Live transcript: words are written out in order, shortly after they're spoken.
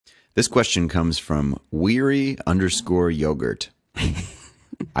This question comes from weary_yogurt.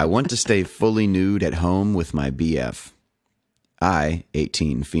 I want to stay fully nude at home with my BF. I,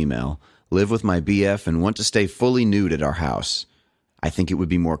 18, female, live with my BF and want to stay fully nude at our house. I think it would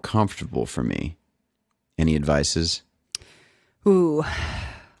be more comfortable for me. Any advices? Ooh,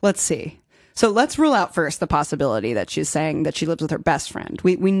 let's see. So let's rule out first the possibility that she's saying that she lives with her best friend.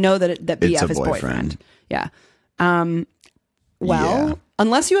 We know that BF is boyfriend. Yeah.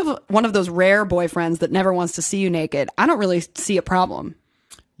 Unless you have one of those rare boyfriends that never wants to see you naked, I don't really see a problem.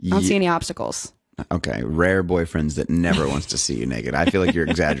 I don't see any obstacles. Okay, rare boyfriends that never wants to see you naked. I feel like you're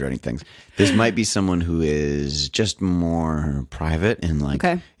exaggerating things. This might be someone who is just more private and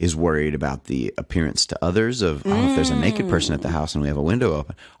is worried about the appearance to others of, if there's a naked person at the house and we have a window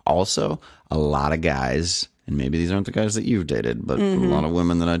open. Also, a lot of guys, and maybe these aren't the guys that you've dated, but a lot of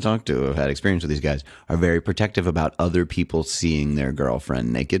women that I talk to have had experience with these guys, are very protective about other people seeing their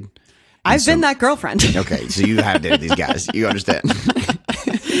girlfriend naked. I've been that girlfriend. Okay, so you have dated these guys. You understand.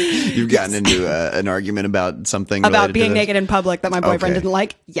 You've gotten into an argument about something about being naked in public that my boyfriend didn't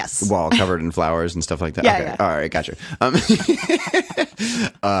like. Yes, wall covered in flowers and stuff like that. Yeah, okay. Yeah. All right, gotcha.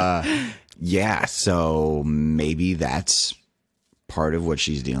 So maybe that's part of what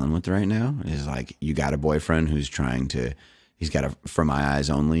she's dealing with right now. Is like you got a boyfriend who's he's got a for my eyes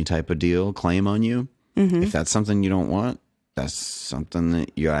only type of deal claim on you. Mm-hmm. If that's something you don't want, that's something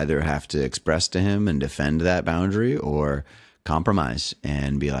that you either have to express to him and defend that boundary, or compromise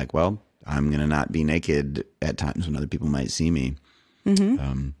and be like, well, I'm going to not be naked at times when other people might see me.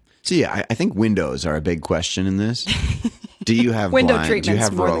 Mm-hmm. I think windows are a big question in this. Do you have window blinds? treatments? Do you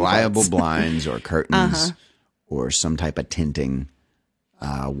have reliable quotes. Blinds or curtains or some type of tinting,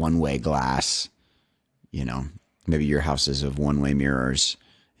 one-way glass? You know, maybe your house is of one-way mirrors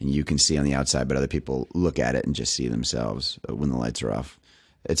and you can see on the outside, but other people look at it and just see themselves when the lights are off.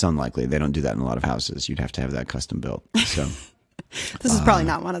 It's unlikely. They don't do that in a lot of houses. You'd have to have that custom built. So this is probably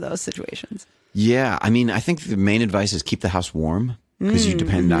not one of those situations. Yeah. I mean, I think the main advice is keep the house warm because you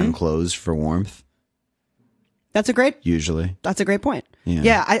depend on clothes for warmth. That's a great point.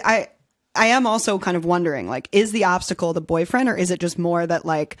 Yeah. I am also kind of wondering, like, is the obstacle the boyfriend, or is it just more that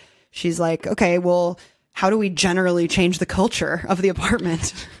like, she's like, okay, well, how do we generally change the culture of the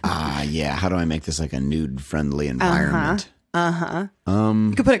apartment? Yeah. How do I make this like a nude friendly environment? You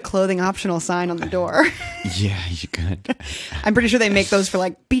could put a clothing optional sign on the door. Yeah, you could. I'm pretty sure they make those for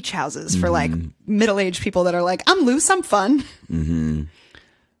like beach houses for like middle-aged people that are like, I'm loose, I'm fun.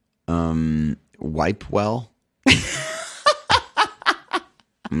 Wipe well.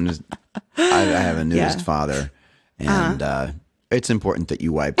 I have a nudist father, and it's important that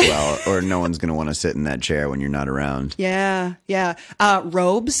you wipe well, or no one's going to want to sit in that chair when you're not around. Yeah.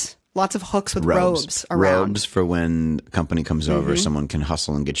 Robes. Lots of hooks with robes around. Robes for when company comes over, someone can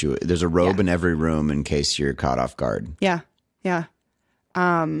hustle and get you. There's a robe in every room in case you're caught off guard. Yeah.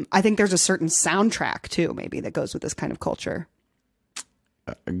 I think there's a certain soundtrack too, maybe, that goes with this kind of culture.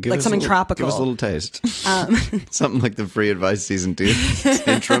 Like something tropical. Give us a little taste. Something like the Free Advice Season 2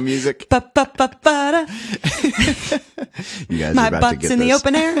 intro music. You guys are about to get this. My butt's in the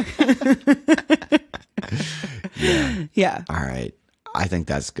open air. Yeah. All right. I think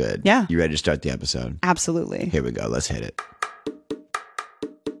that's good. Yeah. You ready to start the episode? Absolutely. Here we go. Let's hit it.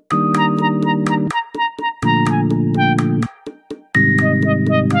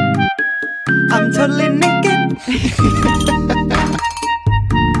 I'm totally naked.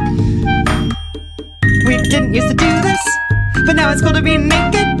 We didn't used to do this, but now it's cool to be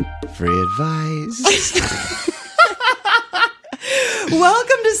naked. Free advice.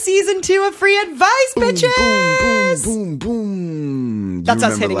 Welcome to season 2 of Free Advice, bitches. Boom, boom, boom. That's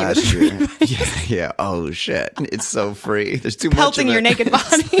us hitting it with free advice. Yeah. Oh shit! It's so free. There's too much pelting your naked body.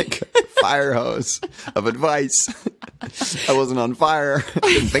 It's like a fire hose of advice. I wasn't on fire. I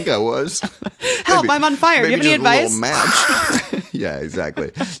didn't think I was. Help! I'm on fire. Do you have any advice? A little match. Yeah,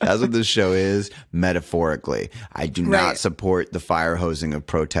 exactly. That's what this show is, metaphorically. I do not support the fire hosing of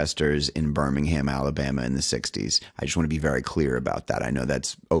protesters in Birmingham, Alabama in the 60s. I just want to be very clear about that. I know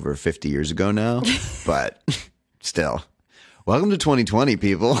that's over 50 years ago now, but still. Welcome to 2020,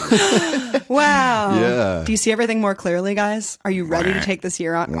 people. Wow. Yeah. Do you see everything more clearly, guys? Are you ready to take this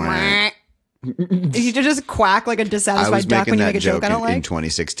year on? You just quack like a dissatisfied duck when you make a joke I don't like? In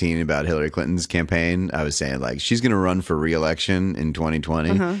 2016 about Hillary Clinton's campaign, I was saying like she's going to run for re-election in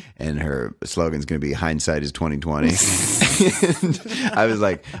 2020 and her slogan's going to be hindsight is 2020. And I was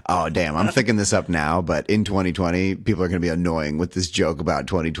like, oh, damn, I'm thinking this up now. But in 2020, people are going to be annoying with this joke about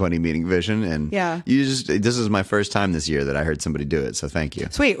 2020 meeting vision. And this is my first time this year that I heard somebody do it. So thank you.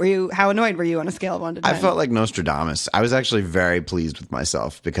 Sweet. How annoyed were you on a scale of 1 to 10? I felt like Nostradamus. I was actually very pleased with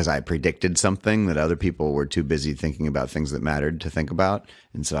myself because I predicted something that other people were too busy thinking about things that mattered to think about.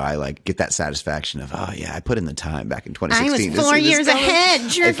 And so I like get that satisfaction of, oh yeah, I put in the time back in 2016. I was 4 years ahead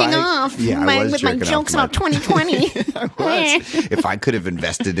jerking off with my jokes about 2020. I was. If I could have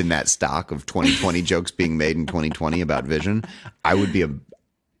invested in that stock of 2020 jokes being made in 2020 about vision, I would be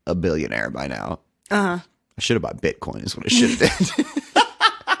a billionaire by now. I should have bought Bitcoin is what I should have did.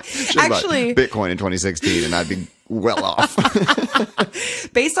 Actually, Bitcoin in 2016 and I'd be well off.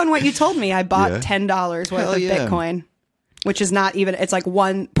 Based on what you told me, I bought $10 worth of Bitcoin. Which is not even, it's like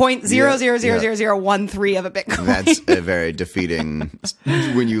 1.000013 of a Bitcoin. That's a very defeating,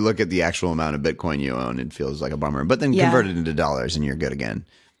 when you look at the actual amount of Bitcoin you own, it feels like a bummer. But then convert it into dollars and you're good again.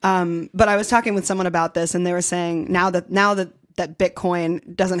 But I was talking with someone about this and they were saying now that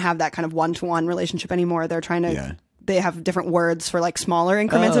Bitcoin doesn't have that kind of one-to-one relationship anymore, they're trying to, they have different words for like smaller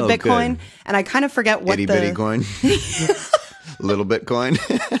increments of Bitcoin. Good. And I kind of forget what itty-bitty coin. Little Bitcoin.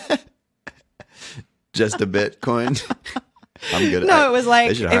 Just a Bitcoin. I'm good. No, it was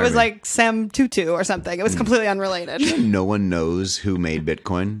like Sam Tutu or something. It was completely unrelated. No one knows who made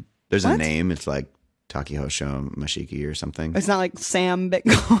Bitcoin. There's a name. It's like Takehosho Mashiki or something. It's not like Sam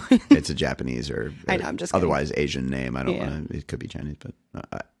Bitcoin. It's a Japanese or I know, I'm just kidding. Otherwise Asian name. I don't want to. It could be Chinese, but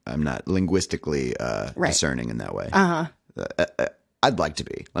I'm not linguistically discerning in that way. I'd like to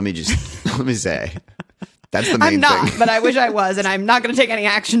be. Let me say. That's the main thing. I'm not, but I wish I was, and I'm not going to take any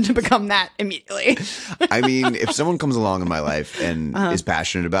action to become that immediately. I mean, if someone comes along in my life and is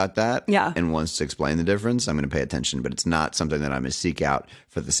passionate about that and wants to explain the difference, I'm going to pay attention, but it's not something that I'm going to seek out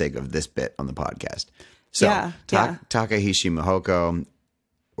for the sake of this bit on the podcast. So Takehishi Mihoko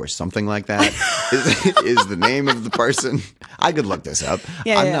or something like that is the name of the person. I could look this up.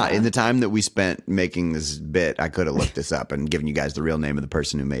 I'm not. In the time that we spent making this bit, I could have looked this up and given you guys the real name of the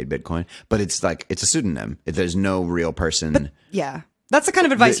person who made Bitcoin. But it's like, it's a pseudonym. There's no real person. But, that's the kind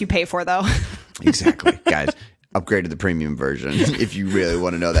of advice you pay for, though. Exactly. Guys, upgrade to the premium version if you really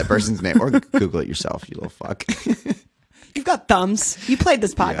want to know that person's name. Or Google it yourself, you little fuck. You've got thumbs. You played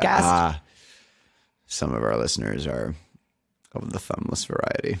this podcast. Some of our listeners are of the thumbless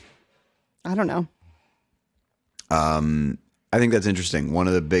variety. I don't know. I think that's interesting. One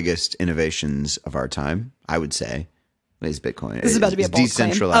of the biggest innovations of our time, I would say, is Bitcoin. This is about to be a bold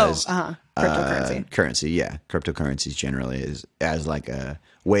decentralized cryptocurrency. Cryptocurrencies generally is as like a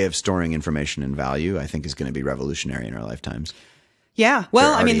way of storing information and value. I think is going to be revolutionary in our lifetimes. Yeah.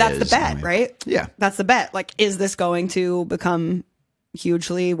 Well, I mean, that's the bet, right? Yeah. That's the bet. Like, is this going to become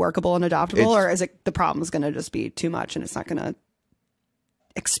hugely workable and adoptable, or is it the problem is going to just be too much and it's not going to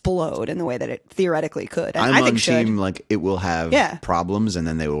explode in the way that it theoretically could? And I think team like it will have problems and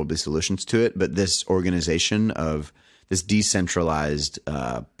then there will be solutions to it. But this organization of this decentralized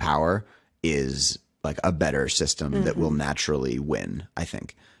power is like a better system that will naturally win, I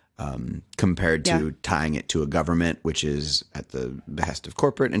think, compared to tying it to a government, which is at the behest of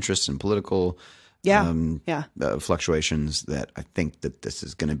corporate interests and political fluctuations. That I think that this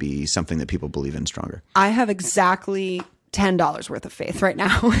is going to be something that people believe in stronger. I have exactly $10 worth of faith right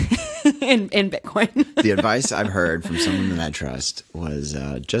now in Bitcoin. The advice I've heard from someone that I trust was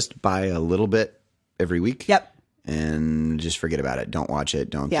just buy a little bit every week. Yep. And just forget about it. Don't watch it.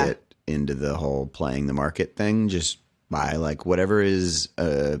 Don't get into the whole playing the market thing. Just buy like whatever is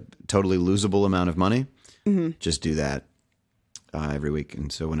a totally losable amount of money. Just do that every week.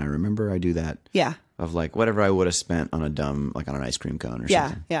 And so when I remember, I do that. Yeah. Of like whatever I would have spent on like on an ice cream cone or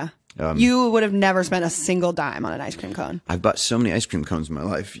something. Yeah. You would have never spent a single dime on an ice cream cone. I've bought so many ice cream cones in my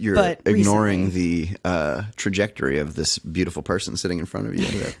life. You're ignoring the trajectory of this beautiful person sitting in front of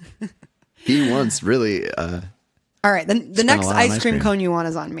you. He once really... all right. The next ice cream cone you want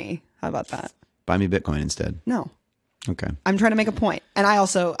is on me. How about that? Buy me Bitcoin instead. No. Okay. I'm trying to make a point. And I'm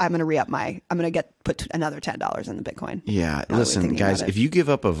going to re-up I'm going to put another $10 in the Bitcoin. Yeah. Listen, guys, if you give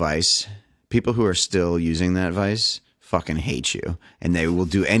up a vice, people who are still using that vice fucking hate you. And they will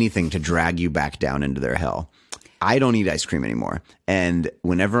do anything to drag you back down into their hell. I don't eat ice cream anymore. And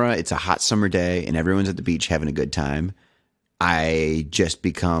whenever it's a hot summer day and everyone's at the beach having a good time, I just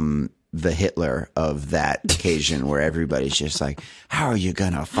become the Hitler of that occasion where everybody's just like, how are you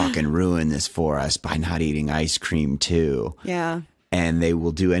gonna fucking ruin this for us by not eating ice cream too? Yeah. And they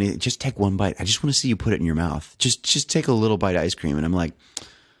will do anything. Just take one bite. I just want to see you put it in your mouth. Just take a little bite of ice cream. And I'm like,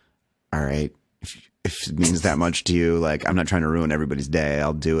 all right, if it means that much to you, like I'm not trying to ruin everybody's day.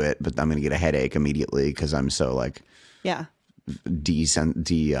 I'll do it, but I'm going to get a headache immediately because I'm so like Yeah. Conditioned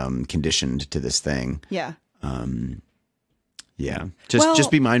to this thing. Yeah. Yeah. Just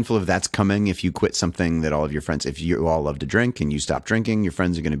be mindful of that's coming if you quit something that all of your friends, if you all love to drink and you stop drinking, your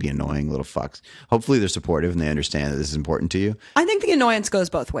friends are going to be annoying little fucks. Hopefully they're supportive and they understand that this is important to you. I think the annoyance goes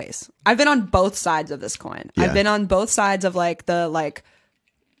both ways. I've been on both sides of this coin. Yeah. I've been on both sides of like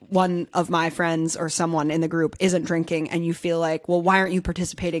one of my friends or someone in the group isn't drinking and you feel like, well, why aren't you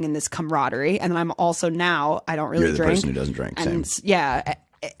participating in this camaraderie? And I'm also now, I don't really You're the drink. person who doesn't drink. And same. Yeah.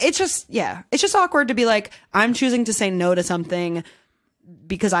 It's just awkward to be like, I'm choosing to say no to something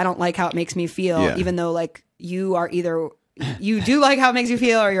because I don't like how it makes me feel, even though like you are either you do like how it makes you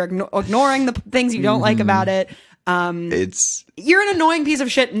feel or you're ignoring the things you don't like about it. You're an annoying piece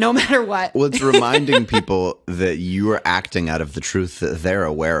of shit no matter what. Well, it's reminding people that you are acting out of the truth that they're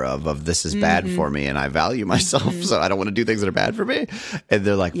aware of this is bad for me and I value myself, so I don't want to do things that are bad for me. And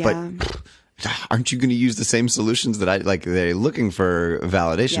they're like, but aren't you going to use the same solutions that I like? They're looking for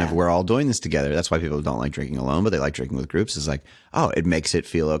validation of we're all doing this together. That's why people don't like drinking alone, but they like drinking with groups. It's like, oh, it makes it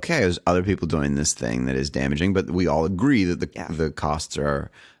feel okay. There's other people doing this thing that is damaging, but we all agree that the costs are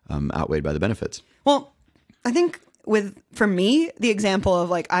outweighed by the benefits. Well, I think for me, the example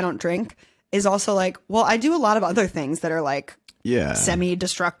of like, I don't drink is also like, well, I do a lot of other things that are like,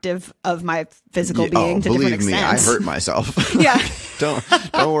 semi-destructive of my physical being to different extents. Believe me, I hurt myself. Yeah. Don't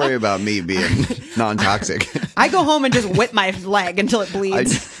worry about me being non-toxic. I go home and just whip my leg until it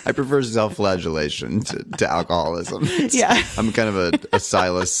bleeds. I prefer self-flagellation to alcoholism. I'm kind of a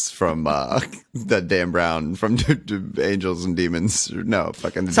Silas from that Dan Brown from Angels and Demons. No,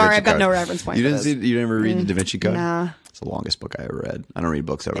 fucking Da Sorry, Vinci I've got Code. no reference point. You never read the Da Vinci Code? Nah. The longest book I ever read. I don't read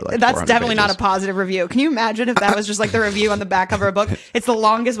books over like That's 400 definitely pages. not a positive review. Can you imagine if that was just like the review on the back cover of a book? It's the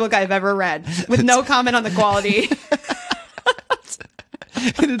longest book I've ever read with no comment on the quality.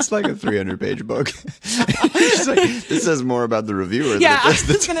 And it's like a 300-page book. It's like, this says more about the reviewer than I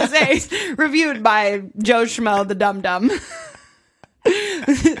was going to say, reviewed by Joe Schmo, the Dum Dum.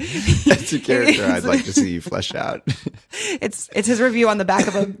 That's a character I'd like to see you flesh out. It's his review on the back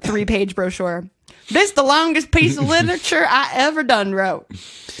of a 3-page brochure. This the longest piece of literature I ever done wrote.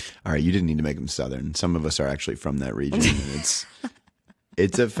 All right, you didn't need to make them Southern. Some of us are actually from that region. And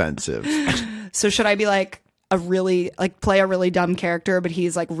it's offensive. So should I be like play a really dumb character, but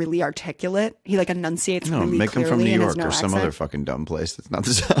he's like really articulate? He like enunciates really make him clearly from New and York has no or some accent? other fucking dumb place that's not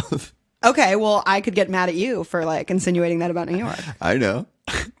the South. Okay, well, I could get mad at you for like insinuating that about New York. I know.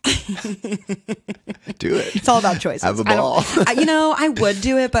 Do it. It's all about choices. Have a ball. I would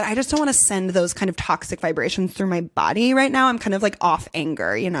do it, but I just don't want to send those kind of toxic vibrations through my body right now. I'm kind of like off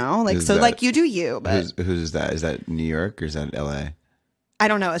anger, like Who's so that? Like you do you. But who's that? Is that New York or is that LA? I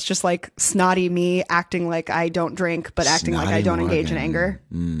don't know. It's just like snotty me acting like I don't drink, but acting like I don't engage in anger.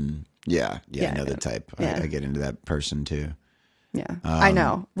 Yeah, I know the type. Yeah. I get into that person too. Yeah, I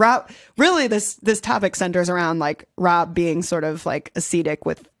know. Rob, really, this topic centers around like Rob being sort of like ascetic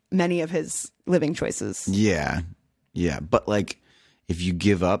with many of his living choices. Yeah. But like, if you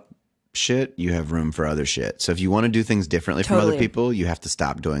give up shit, you have room for other shit. So if you want to do things differently from other people, you have to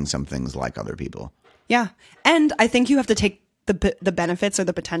stop doing some things like other people. Yeah. And I think you have to take the benefits or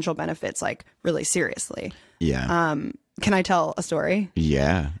the potential benefits like really seriously. Yeah. Can I tell a story?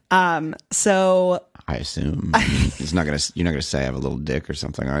 Yeah. So I assume you're not gonna say I have a little dick or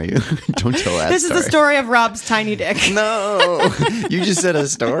something, are you? Don't tell that. This is the story of Rob's tiny dick. No, you just said a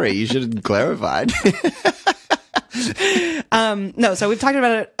story. You should have clarified. No, so we've talked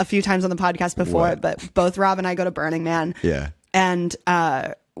about it a few times on the podcast before, but both Rob and I go to Burning Man. Yeah. And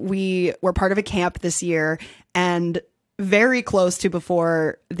we were part of a camp this year, and very close to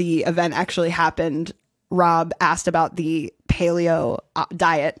before the event actually happened, Rob asked about the paleo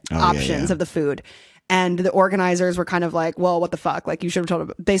diet options of the food. And the organizers were kind of like, well, what the fuck? Like, you should have told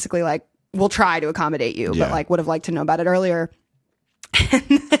him. Basically, like, we'll try to accommodate you, but like, would have liked to know about it earlier.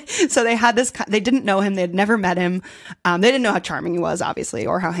 So they had this, they didn't know him. They had never met him. They didn't know how charming he was, obviously,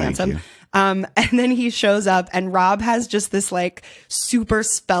 or how handsome. And then he shows up, and Rob has just this like super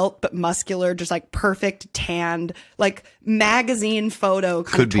svelte but muscular, just like perfect tanned, like magazine photo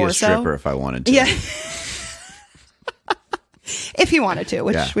kind Could of be torso. a stripper if I wanted to. Yeah. If he wanted to,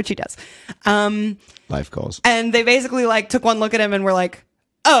 which he does. Life goals. And they basically like took one look at him and were like,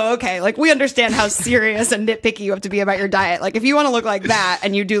 oh, okay. Like, we understand how serious and nitpicky you have to be about your diet. Like, if you want to look like that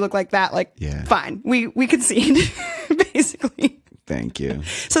and you do look like that, like, fine. We concede, basically. Thank you.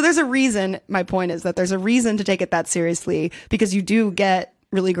 So there's a reason, my point is that there's a reason to take it that seriously, because you do get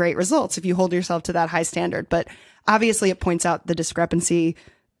really great results if you hold yourself to that high standard. But obviously it points out the discrepancy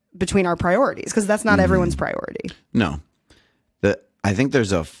between our priorities, because that's not everyone's priority. No. I think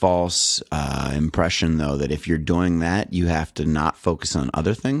there's a false impression, though, that if you're doing that, you have to not focus on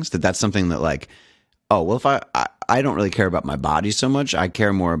other things. That's something that, like, oh, well, if I don't really care about my body so much. I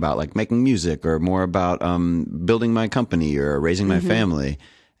care more about, like, making music or more about building my company or raising my family,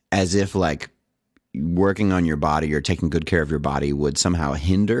 as if, like, working on your body or taking good care of your body would somehow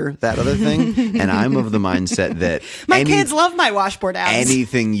hinder that other thing. And I'm of the mindset that my kids love my washboard abs.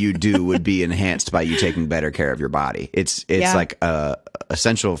 Anything you do would be enhanced by you taking better care of your body. It's like a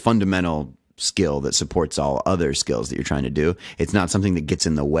essential fundamental skill that supports all other skills that you're trying to do. It's not something that gets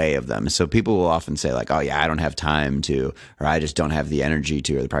in the way of them. So people will often say, like, oh yeah, I don't have time to, or I just don't have the energy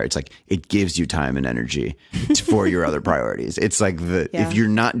to, or the priority. It's like, it gives you time and energy for your other priorities. It's like if you're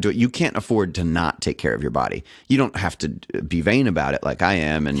not doing, you can't afford to not take care of your body. You don't have to be vain about it like I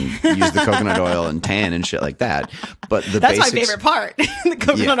am and use the coconut oil and tan and shit like that. But that's my favorite part. The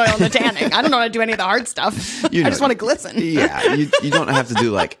coconut oil and the tanning. I don't know how to do any of the hard stuff. I just want to glisten. Yeah. You don't have to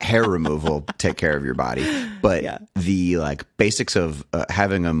do like hair removal, take care of your body, but the like basics of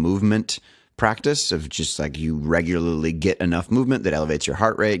having a movement practice of just like you regularly get enough movement that elevates your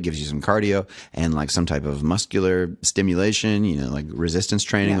heart rate, gives you some cardio and like some type of muscular stimulation, like resistance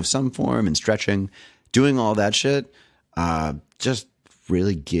training of some form and stretching, doing all that shit just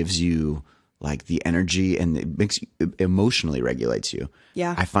really gives you like the energy, and it emotionally regulates you.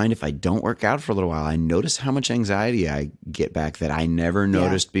 Yeah. I find if I don't work out for a little while, I notice how much anxiety I get back that I never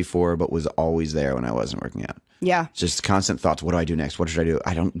noticed before, but was always there when I wasn't working out. Yeah. Just constant thoughts. What do I do next? What should I do?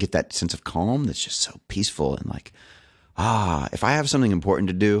 I don't get that sense of calm that's just so peaceful and like, if I have something important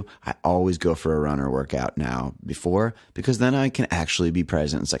to do, I always go for a run or workout now before, because then I can actually be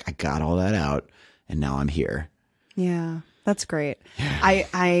present. It's like, I got all that out and now I'm here. Yeah. That's great.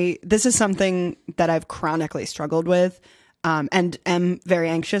 I this is something that I've chronically struggled with, and am very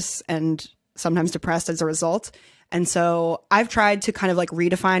anxious and sometimes depressed as a result. And so I've tried to kind of like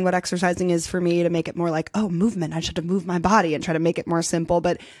redefine what exercising is for me to make it more like, oh, movement. I should have moved my body and try to make it more simple.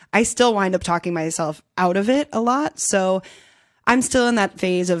 But I still wind up talking myself out of it a lot. So I'm still in that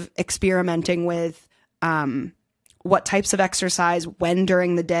phase of experimenting with what types of exercise, when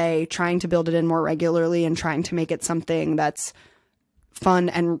during the day, trying to build it in more regularly and trying to make it something that's fun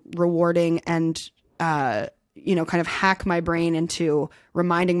and rewarding and, kind of hack my brain into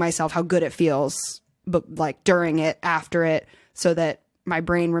reminding myself how good it feels, but like during it, after it, so that my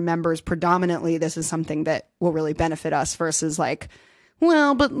brain remembers predominantly this is something that will really benefit us versus like,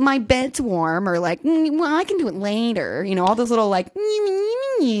 well, but my bed's warm, or like, well, I can do it later. All those little like,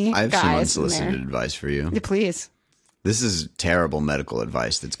 I have some unsolicited advice for you. Yeah, please. This is terrible medical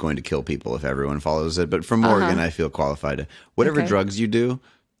advice that's going to kill people if everyone follows it. But from Morgan, I feel qualified to. Whatever drugs you do,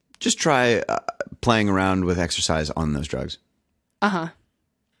 just try playing around with exercise on those drugs.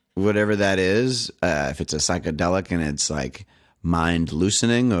 Whatever that is, if it's a psychedelic and it's like mind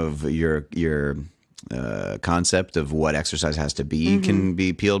loosening of your concept of what exercise has to be, can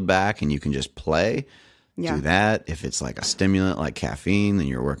be peeled back and you can just play. Do that. If it's like a stimulant like caffeine, then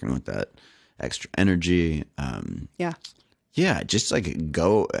you're working with that extra energy. Just like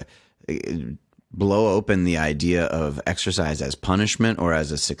go blow open the idea of exercise as punishment or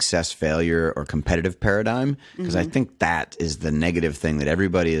as a success failure or competitive paradigm, because I think that is the negative thing that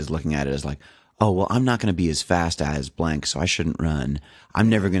everybody is looking at it as like, oh, well, I'm not going to be as fast as blank, so I shouldn't run. I'm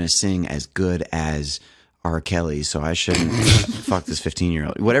never going to sing as good as R. Kelly, so I shouldn't fuck this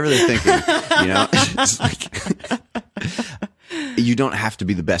 15-year-old. Whatever they're thinking, It's like you don't have to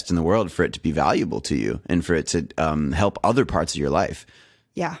be the best in the world for it to be valuable to you and for it to help other parts of your life.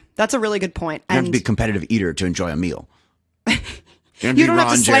 Yeah, that's a really good point. You don't have to be a competitive eater to enjoy a meal. You don't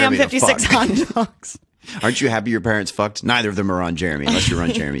have to slam 56 hot dogs. Aren't you happy your parents fucked? Neither of them are Ron Jeremy, unless you're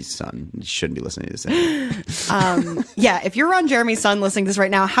Ron Jeremy's son. You shouldn't be listening to this anymore. If you're Ron Jeremy's son listening to this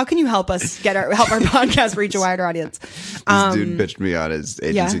right now, how can you help us help our podcast reach a wider audience? This dude pitched me on his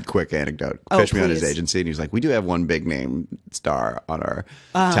agency. Quick anecdote. Pitched me on his agency, and he was like, "We do have one big name star on our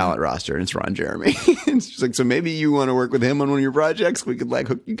talent roster, and it's Ron Jeremy." And she's like, "So maybe you want to work with him on one of your projects? We could like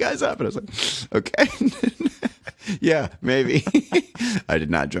hook you guys up." And I was like, "Okay." Yeah, maybe. I did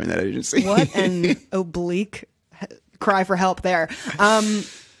not join that agency. What an oblique cry for help there.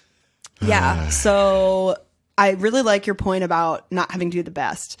 So I really like your point about not having to do the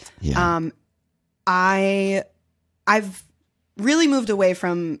best. Yeah. I've really moved away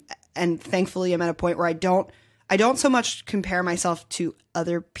from, and thankfully I'm at a point where I don't so much compare myself to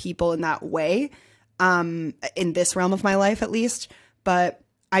other people in that way, in this realm of my life at least, but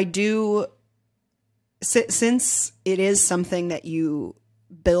I do. Since it is something that you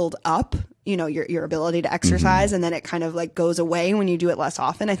build up, you know, your ability to exercise, and then it kind of like goes away when you do it less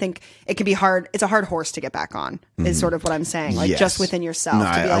often. I think it can be hard. It's a hard horse to get back on, is sort of what I'm saying. Like just within yourself. No,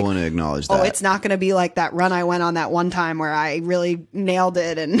 to be I want to acknowledge that. Oh, it's not going to be like that run I went on that one time where I really nailed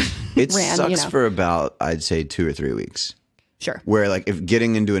it and it ran. Sucks for about, I'd say, 2 or 3 weeks. Sure. Where like if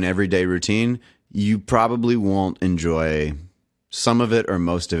getting into an everyday routine, you probably won't enjoy some of it or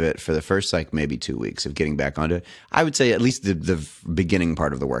most of it for the first like maybe 2 weeks of getting back onto it. I would say at least the beginning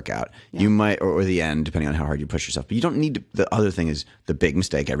part of the workout. You might, or the end, depending on how hard you push yourself. But you don't need to. The other thing is the big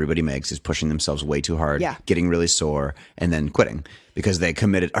mistake everybody makes is pushing themselves way too hard, getting really sore, and then quitting because they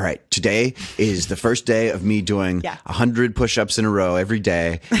committed. All right, today is the first day of me doing 100 push-ups in a row every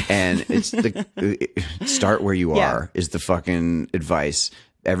day, and it's start where you are is the fucking advice.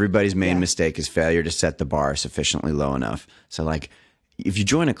 Everybody's main mistake is failure to set the bar sufficiently low enough. So like if you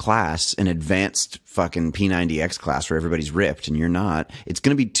join a class, an advanced fucking P90X class where everybody's ripped and you're not, it's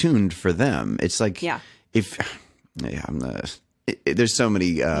going to be tuned for them. It's like there's so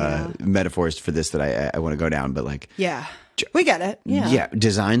many metaphors for this that I want to go down, but like we get it. Yeah.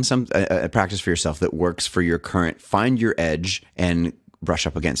 Design a practice for yourself that works for your current. Find your edge and brush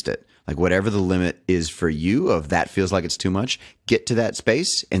up against it. Like whatever the limit is for you of that feels like it's too much, get to that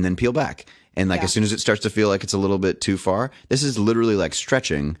space and then peel back. And like as soon as it starts to feel like it's a little bit too far, this is literally like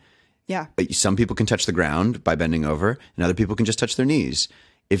stretching. Yeah. Some people can touch the ground by bending over and other people can just touch their knees.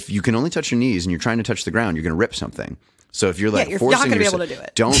 If you can only touch your knees and you're trying to touch the ground, you're going to rip something. So if you're like you're forcing not going to be yourself, able to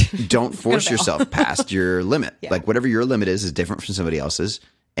do it. Don't force yourself past your limit. Like whatever your limit is different from somebody else's.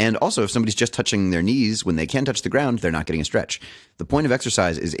 And also, if somebody's just touching their knees when they can touch the ground, they're not getting a stretch. The point of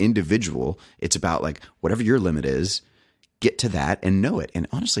exercise is individual. It's about like whatever your limit is, get to that and know it. And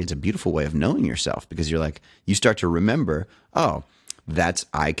honestly, it's a beautiful way of knowing yourself because you're like, you start to remember,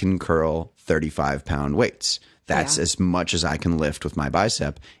 I can curl 35-pound weights. That's as much as I can lift with my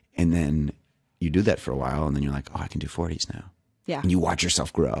bicep. And then you do that for a while and then you're like, I can do 40s now. Yeah. And you watch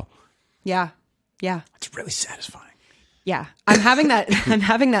yourself grow. Yeah. Yeah. It's really satisfying. Yeah. I'm having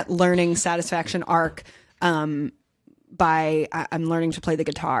that learning satisfaction arc by I'm learning to play the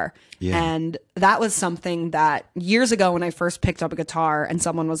guitar. Yeah. And that was something that years ago when I first picked up a guitar and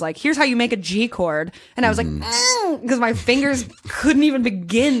someone was like, here's how you make a G chord. And I was like, because my fingers couldn't even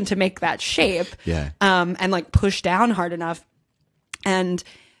begin to make that shape. Yeah. And like push down hard enough. And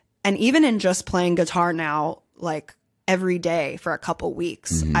even in just playing guitar now, like every day for a couple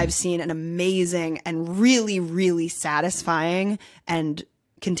weeks, I've seen an amazing and really, really satisfying and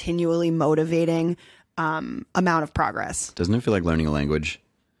continually motivating amount of progress. Doesn't it feel like learning a language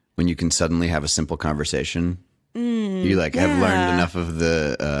when you can suddenly have a simple conversation? You like have learned enough of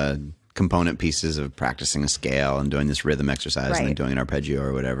the component pieces of practicing a scale and doing this rhythm exercise and then doing an arpeggio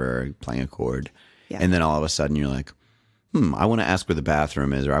or whatever, or playing a chord. Yeah. And then all of a sudden you're like, I want to ask where the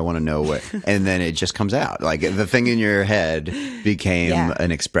bathroom is, or I want to know what, and then it just comes out. Like the thing in your head became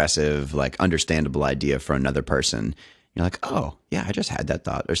an expressive, like understandable idea for another person. You're like, oh yeah, I just had that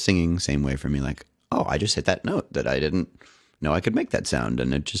thought. Or singing, same way for me. Like, oh, I just hit that note that I didn't know I could make that sound,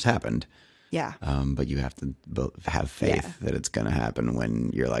 and it just happened. Yeah. But you have to have faith that it's going to happen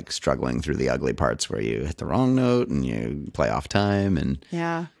when you're like struggling through the ugly parts where you hit the wrong note and you play off time and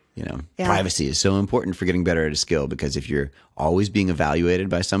you know, privacy is so important for getting better at a skill, because if you're always being evaluated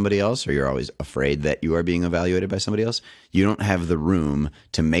by somebody else, or you're always afraid that you are being evaluated by somebody else, you don't have the room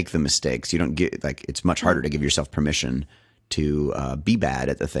to make the mistakes. You don't get, like, it's much harder to give yourself permission to be bad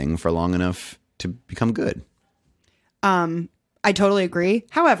at the thing for long enough to become good. I totally agree.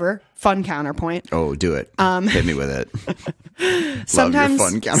 However, fun counterpoint. Oh, do it. Hit me with it. Sometimes,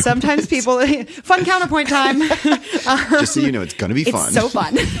 Love your fun counterpoint. Sometimes people fun counterpoint time. Just so you know, it's going to be fun. It's so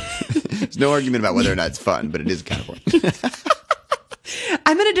fun. There's no argument about whether or not it's fun, but it is a counterpoint.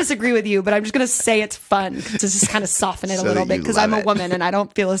 I'm going to disagree with you, but I'm just going to say it's fun to just kind of soften it a little bit, because I'm a woman and I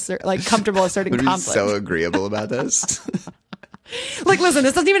don't feel comfortable asserting conflict. So agreeable about this. Like, listen,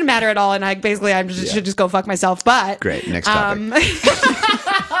 this doesn't even matter at all, and I should just go fuck myself. But great, next topic.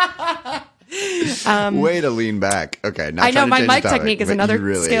 Way to lean back. Okay, I know my mic technique is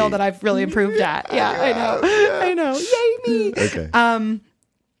another skill that I've really improved at. Yeah, I know. Yay me. Okay.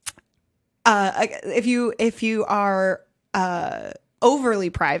 If you are overly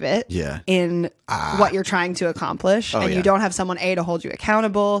private in what you're trying to accomplish, and you don't have someone A, to hold you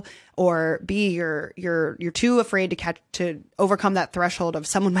accountable, or B, you're too afraid to overcome that threshold of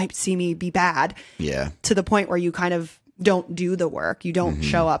someone might see me be bad, to the point where you kind of don't do the work, you don't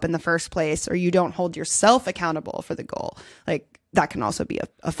show up in the first place, or you don't hold yourself accountable for the goal. Like, that can also be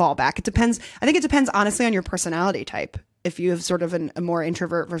a fallback. It depends. I think it depends honestly on your personality type. If you have sort of a more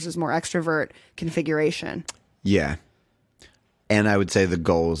introvert versus more extrovert configuration. Yeah. And I would say the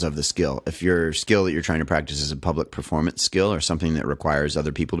goals of the skill. If your skill that you're trying to practice is a public performance skill or something that requires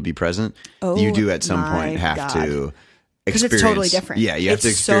other people to be present, you do at some point have to experience. Because it's totally different. Yeah, you have to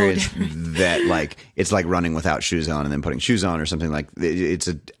experience that. Like it's like running without shoes on and then putting shoes on or something like.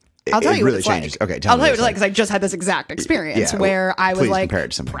 I'll tell you really what it's changes. like. Okay, tell I'll me tell you what it's like because I just had this exact experience where I was like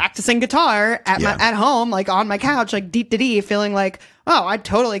practicing guitar at home, like on my couch, like deep to deep, feeling like, oh, I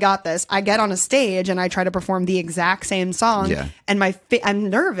totally got this. I get on a stage and I try to perform the exact same song, and I'm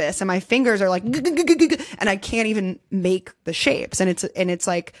nervous and my fingers are like, and I can't even make the shapes, and it's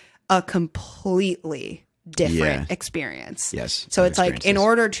like a completely different experience. Yes. So it's like in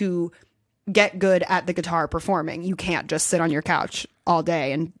order to get good at the guitar performing, you can't just sit on your couch all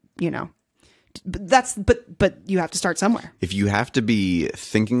day and but you have to start somewhere. If you have to be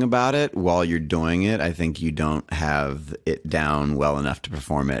thinking about it while you're doing it, I think you don't have it down well enough to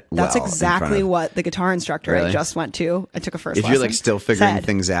perform it well. That's exactly what the guitar instructor I just went to. I took a first lesson. If you're like still figuring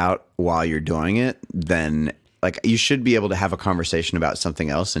things out while you're doing it, then like you should be able to have a conversation about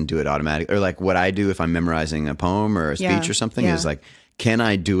something else and do it automatically. Or like what I do if I'm memorizing a poem or a speech or something is like, can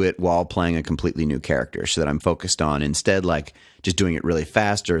I do it while playing a completely new character so that I'm focused on instead like just doing it really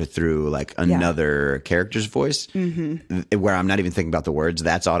fast or through like another character's voice where I'm not even thinking about the words.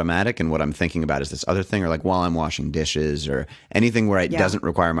 That's automatic. And what I'm thinking about is this other thing, or like while I'm washing dishes or anything where it doesn't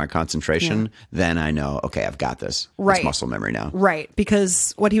require my concentration, then I know, okay, I've got this. Right. It's muscle memory now. Right.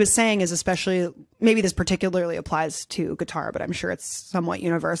 Because what he was saying is, especially, maybe this particularly applies to guitar, but I'm sure it's somewhat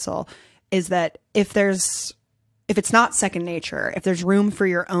universal, is that if it's not second nature, if there's room for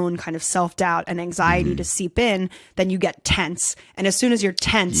your own kind of self-doubt and anxiety to seep in, then you get tense. And as soon as you're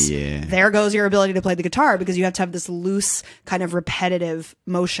tense, there goes your ability to play the guitar, because you have to have this loose kind of repetitive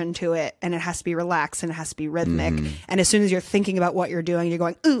motion to it, and it has to be relaxed and it has to be rhythmic. And as soon as you're thinking about what you're doing, you're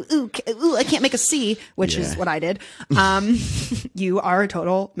going, ooh, I can't make a C, which is what I did. You are a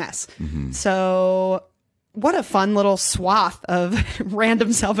total mess. So what a fun little swath of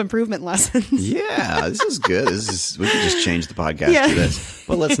random self-improvement lessons. Yeah, this is good. We could just change the podcast to this.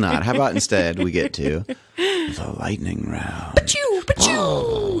 But let's not. How about instead we get to the lightning round.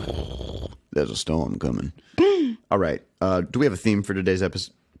 Pachoo! There's a storm coming. All right. Do we have a theme for today's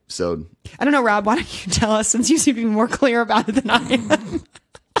episode? I don't know, Rob. Why don't you tell us, since you seem to be more clear about it than I am?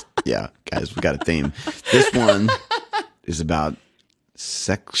 Yeah, guys, we got a theme. This one is about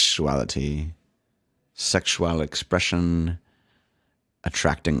sexuality. Sexual expression,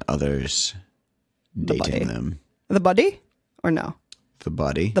 attracting others, dating them. The body? Or no? The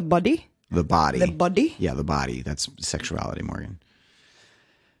body. The body? The body. The body? Yeah, the body. That's sexuality, Morgan.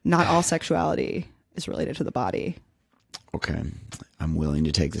 Not all sexuality is related to the body. Okay. I'm willing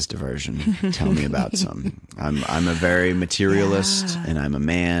to take this diversion. Tell me about some. I'm a very materialist, and I'm a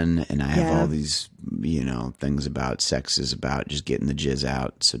man, and I have all these, things about sex is about just getting the jizz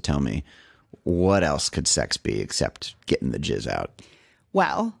out. So tell me, what else could sex be except getting the jizz out?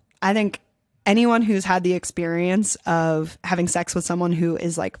 Well, I think anyone who's had the experience of having sex with someone who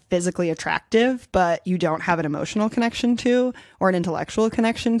is like physically attractive, but you don't have an emotional connection to or an intellectual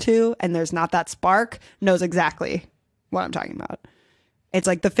connection to, and there's not that spark, knows exactly what I'm talking about. It's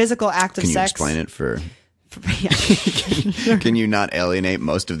like the physical act of sex. Can you explain it for Can you not alienate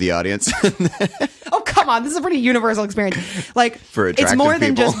most of the audience? Oh, come on. This is a pretty universal experience. Like, for attractive it's more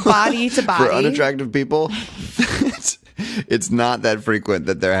than people. just body to body. For unattractive people, it's not that frequent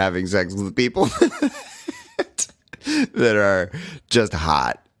that they're having sex with people that are just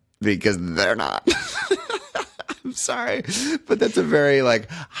hot, because they're not. I'm sorry, but that's a very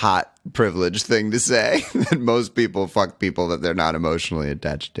hot privileged thing to say, that most people fuck people that they're not emotionally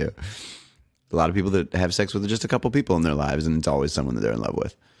attached to. A lot of people that have sex with just a couple people in their lives, and it's always someone that they're in love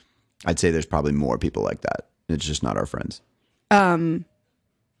with. I'd say there's probably more people like that. It's just not our friends.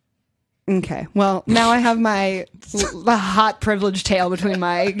 Okay. Well, now I have my hot privilege tail between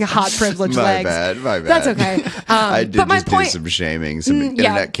my hot privilege legs. My bad. That's okay. I did just do some shaming, some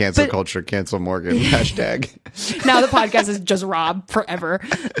internet cancel culture, cancel Morgan hashtag. Now the podcast is just Rob forever.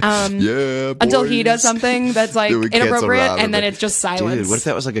 Yeah, boys. Until he does something that's inappropriate, and then it's just silence. Dude, what if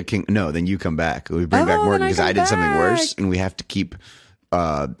that was like a king? No, then you come back. We bring back Morgan because I did something worse, and we have to keep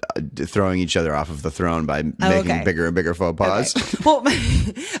throwing each other off of the throne by making bigger and bigger faux pas. Okay. Well,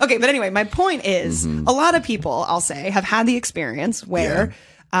 okay, but anyway, my point is, a lot of people, I'll say, have had the experience where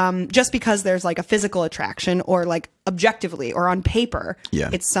just because there's a physical attraction, or objectively or on paper,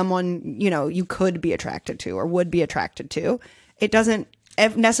 it's someone, you could be attracted to or would be attracted to, it doesn't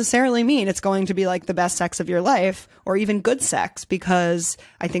necessarily mean it's going to be the best sex of your life, or even good sex, because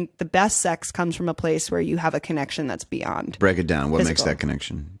I think the best sex comes from a place where you have a connection that's beyond. Break it down. What physical. Makes that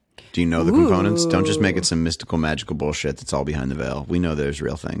connection? Do you know the components? Don't just make it some mystical, magical bullshit that's all behind the veil. We know there's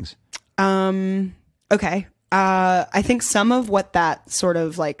real things. Okay. I think some of what that sort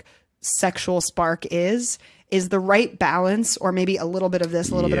of like sexual spark is the right balance, or maybe a little bit of this,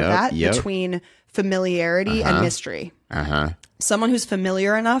 a little bit of that, between familiarity and mystery. Someone who's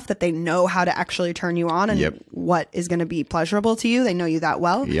familiar enough that they know how to actually turn you on and what is going to be pleasurable to you. They know you that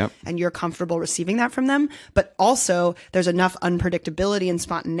well, and you're comfortable receiving that from them. But also, there's enough unpredictability and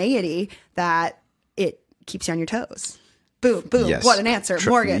spontaneity that it keeps you on your toes. Boom, boom. Yes. What an answer.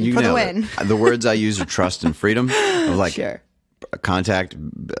 Morgan, for the win. The words I use are trust and freedom, of like contact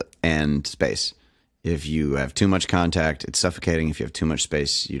and space. If you have too much contact, it's suffocating. If you have too much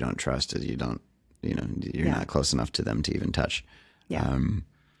space, you don't trust it. You don't, you're not close enough to them to even touch. I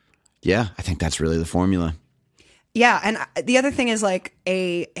think that's really the formula. Yeah. And the other thing is like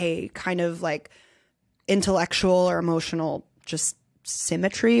a kind of like intellectual or emotional just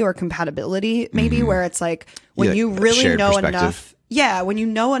symmetry or compatibility, maybe, where it's like when you really know enough. Yeah. When you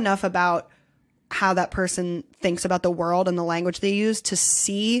know enough about how that person thinks about the world and the language they use to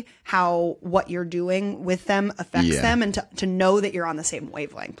see how what you're doing with them affects them, and to know that you're on the same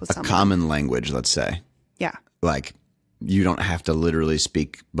wavelength with someone. A common language, let's say. Yeah. Like you don't have to literally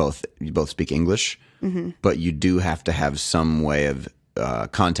speak you both speak English, but you do have to have some way of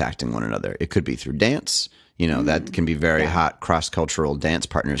contacting one another. It could be through dance. That can be very hot cross-cultural dance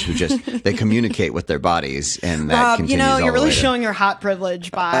partners who just, they communicate with their bodies, and that continues all you're the really way showing your hot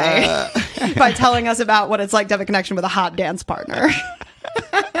privilege by by telling us about what it's like to have a connection with a hot dance partner.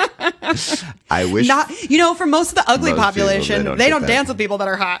 I wish not, for most of the ugly population, they don't dance with people that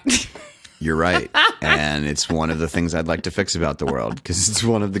are hot. You're right. And it's one of the things I'd like to fix about the world, because it's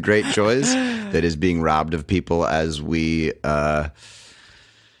one of the great joys that is being robbed of people as we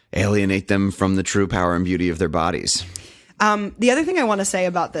alienate them from the true power and beauty of their bodies. The other thing I want to say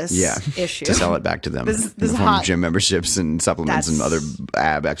about this issue, to sell it back to them, this in the form of gym memberships and supplements and other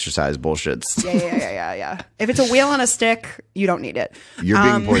ab exercise bullshits. Yeah. If it's a wheel on a stick, you don't need it. You're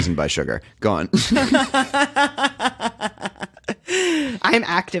being poisoned by sugar. Go on. I'm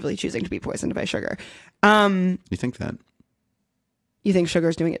actively choosing to be poisoned by sugar. You think that? You think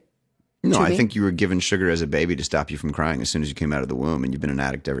sugar's doing it? No, I think you were given sugar as a baby to stop you from crying as soon as you came out of the womb, and you've been an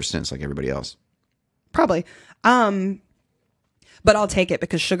addict ever since, like everybody else. Probably. But I'll take it,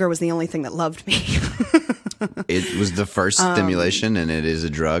 because sugar was the only thing that loved me. It was the first stimulation, and it is a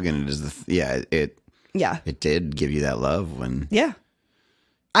drug, and it is it did give you that love when. Yeah.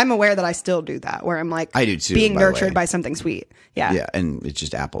 I'm aware that I still do that, where I'm like, I do too, being nurtured by something sweet. Yeah. Yeah. And it's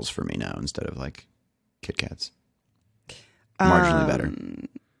just apples for me now instead of like Kit Kats. Marginally better.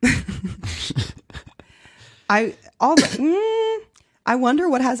 I wonder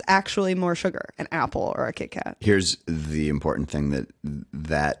what has actually more sugar, an apple or a Kit Kat. Here's the important thing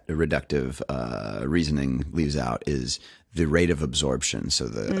that reductive reasoning leaves out is the rate of absorption. So I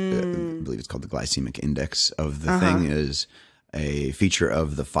believe it's called the glycemic index of the thing is a feature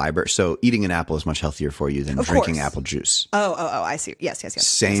of the fiber. So eating an apple is much healthier for you than drinking apple juice. Oh, I see. Yes.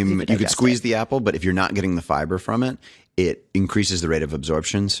 Same. You could squeeze the apple, but if you're not getting the fiber from it, it increases the rate of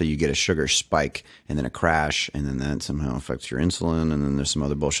absorption. So you get a sugar spike and then a crash, and then that somehow affects your insulin. And then there's some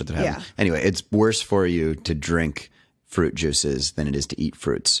other bullshit that happens. Yeah. Anyway, it's worse for you to drink fruit juices than it is to eat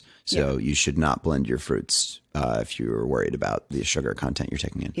fruits. So you should not blend your fruits if you're worried about the sugar content you're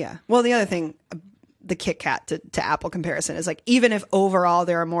taking in. Yeah. Well, the other thing, the Kit Kat to apple comparison is like, even if overall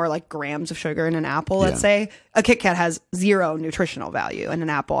there are more like grams of sugar in an apple, let's say, a Kit Kat has 0 nutritional value, and an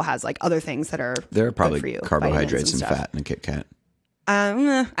apple has like other things that are there are probably good for you, carbohydrates and fat in a Kit Kat.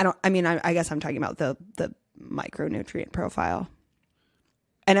 I guess I'm talking about the micronutrient profile,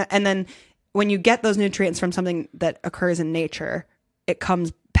 and then when you get those nutrients from something that occurs in nature, it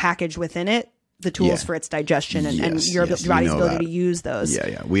comes packaged within it the tools for its digestion and your body's ability to use those.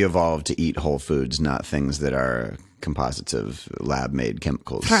 Yeah. We evolved to eat whole foods, not things that are composites of lab-made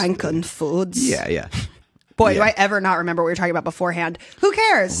chemicals. Frankenfoods. Yeah. Boy, do I ever not remember what we were talking about beforehand. Who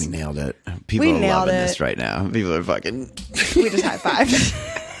cares? We nailed it. People are loving this right now. People are fucking... We just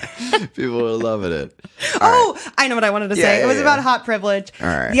high-fived. People are loving it. I know what I wanted to say. It was about hot privilege. All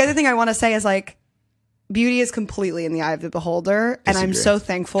right. The other thing I want to say is like, beauty is completely in the eye of the beholder. And I'm so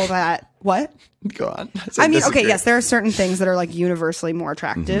thankful that... What? Go on. I mean, okay, yes, there are certain things that are like universally more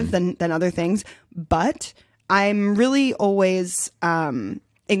attractive than other things, but I'm really always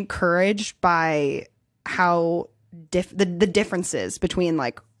encouraged by how the differences between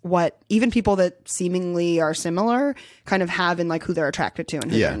like what even people that seemingly are similar kind of have in like who they're attracted to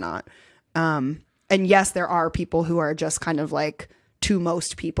and who they're not. And yes, there are people who are just kind of like to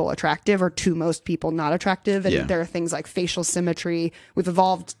most people attractive or to most people not attractive. And Yeah. there are things like facial symmetry. We've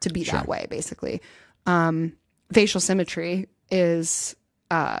evolved to be that way, basically. Facial symmetry is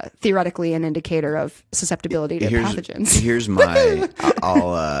theoretically an indicator of susceptibility to pathogens. Here's my,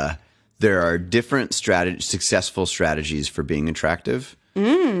 there are different successful strategies for being attractive,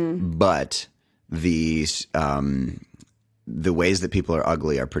 but the ways that people are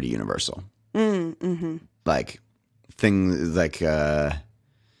ugly are pretty universal. Like things like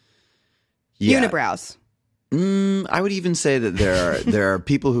unibrows. I would even say that there are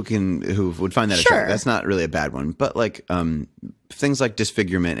people who would find that attractive. That's not really a bad one, but like things like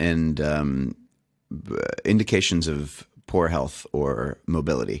disfigurement and indications of poor health or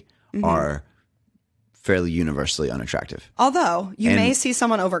mobility are fairly universally unattractive. Although you may see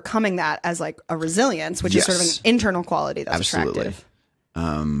someone overcoming that as like a resilience, which is sort of an internal quality that's attractive.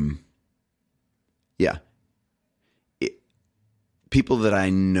 Yeah. People that I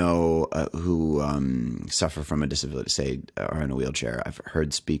know who suffer from a disability, say, are in a wheelchair, I've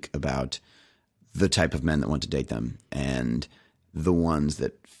heard speak about the type of men that want to date them and the ones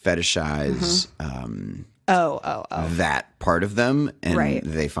that fetishize that part of them. And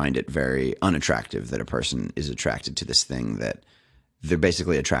they find it very unattractive that a person is attracted to this thing, that they're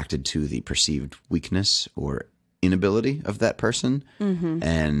basically attracted to the perceived weakness or inability of that person.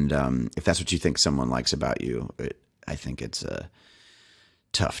 And if that's what you think someone likes about you, I think it's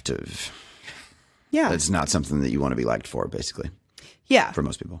tough to it's not something that you want to be liked for, basically, for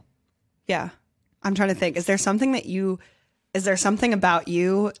most people. I'm trying to think, is there something about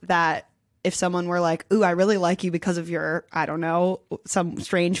you that if someone were like, ooh, I really like you because of your, I don't know, some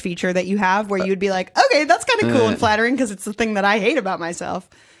strange feature that you have, where you'd be like, okay, that's kind of cool and flattering because it's the thing that I hate about myself?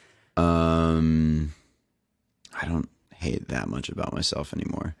 I don't hate that much about myself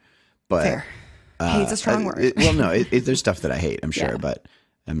anymore, but fair. Hate's a strong word. Well, no, there's stuff that I hate, I'm sure, but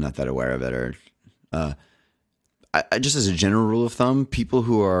I'm not that aware of it. Or, I just as a general rule of thumb, people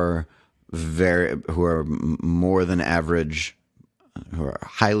who are more than average, who are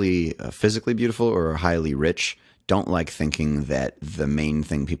highly physically beautiful or highly rich, don't like thinking that the main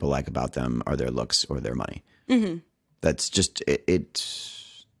thing people like about them are their looks or their money. That's just it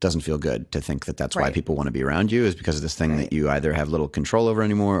doesn't feel good to think that that's why people want to be around you, is because of this thing that you either have little control over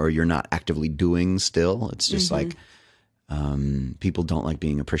anymore or you're not actively doing still. It's just like people don't like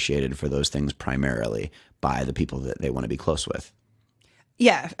being appreciated for those things primarily by the people that they want to be close with.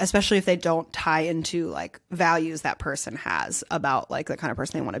 Yeah, especially if they don't tie into like values that person has about like the kind of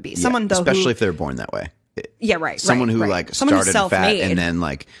person they want to be. Someone though, especially if they're born that way. Someone who like started fat and then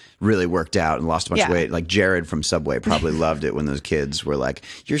like really worked out and lost a bunch of weight. Like Jared from Subway probably loved it when those kids were like,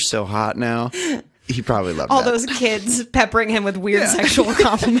 "You're so hot now." He probably loved all those kids peppering him with weird sexual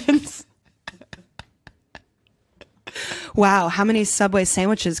compliments. Wow, how many Subway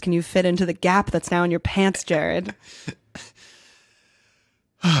sandwiches can you fit into the gap that's now in your pants, Jared?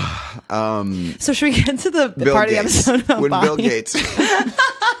 So should we get to the part of the episode about when Bill Gates?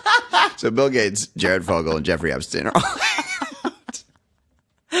 So Bill Gates, Jared Fogle, and Jeffrey Epstein are all out.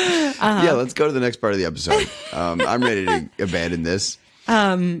 Yeah, let's go to the next part of the episode. I'm ready to abandon this.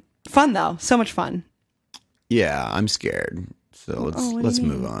 Fun though, so much fun. Yeah, I'm scared. So let's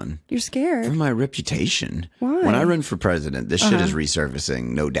move on. You're scared for my reputation. Why? When I run for president, this shit is resurfacing,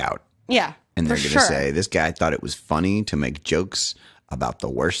 no doubt. Yeah, and they're going to say this guy thought it was funny to make jokes about the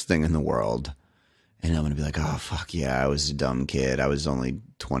worst thing in the world. And I'm going to be like, oh, fuck yeah, I was a dumb kid. I was only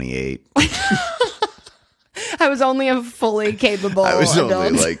 28. I was only a fully capable I was adult.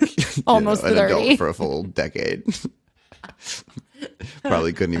 only like almost an 30. adult for a full decade.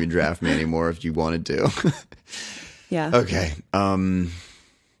 Probably couldn't even draft me anymore if you wanted to. Yeah. Okay.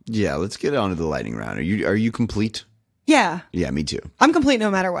 Yeah, let's get on to the lightning round. Are you complete? Yeah. Yeah, me too. I'm complete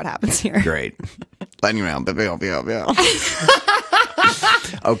no matter what happens here. Great. Lightning round.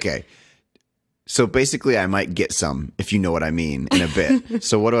 Okay. So basically, I might get some, if you know what I mean, in a bit.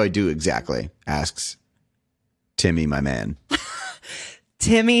 So what do I do exactly? Asks Timmy, my man.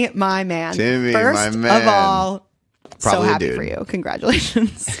 Timmy, my man. Timmy, First my man. of all, Probably so happy a dude. for you.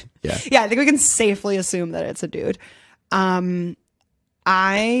 Congratulations. Yeah. Yeah, I think we can safely assume that it's a dude. I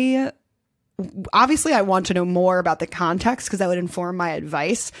want to know more about the context because that would inform my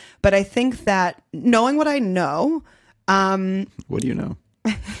advice. But I think that knowing what I know. What do you know?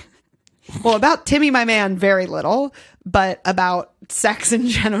 Well, about Timmy, my man, very little, but about sex in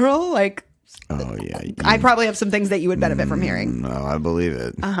general, like, oh yeah, I probably have some things that you would benefit from hearing. No, I believe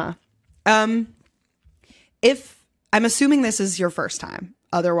it. If I'm assuming this is your first time,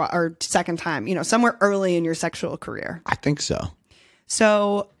 or second time, somewhere early in your sexual career. I think so.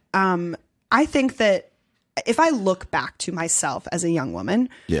 So, I think that if I look back to myself as a young woman,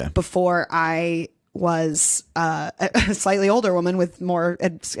 before I was a slightly older woman with more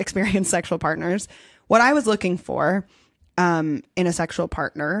experienced sexual partners, what I was looking for in a sexual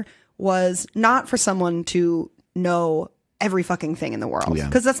partner was not for someone to know every fucking thing in the world,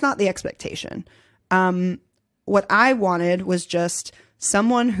 because that's not the expectation. What I wanted was just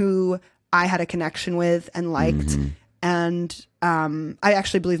someone who I had a connection with and liked. And I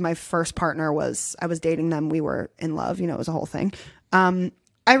actually believe my first partner I was dating them. We were in love, it was a whole thing. I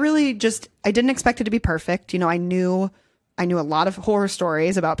didn't expect it to be perfect. I knew a lot of horror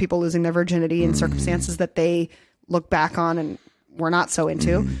stories about people losing their virginity in circumstances that they look back on and were not so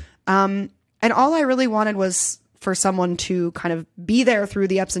into. And all I really wanted was for someone to kind of be there through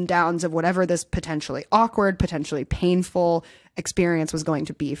the ups and downs of whatever this potentially awkward, potentially painful experience was going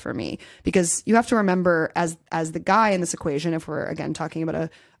to be for me. Because you have to remember, as the guy in this equation, if we're again talking about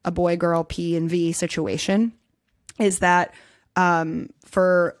a boy girl P and V situation, is that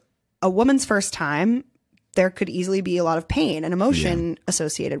for a woman's first time, there could easily be a lot of pain and emotion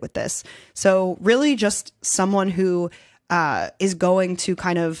associated with this. So really just someone who is going to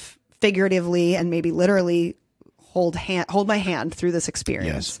kind of figuratively and maybe literally hold my hand through this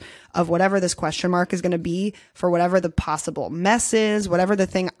experience of whatever this question mark is going to be, for whatever the possible mess is, whatever the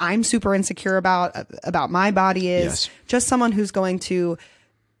thing I'm super insecure about my body is. Just someone who's going to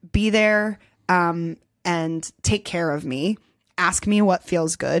be there and take care of me, ask me what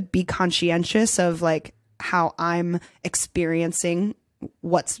feels good, be conscientious of like how I'm experiencing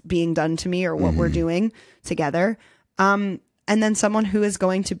what's being done to me or what we're doing together. And then someone who is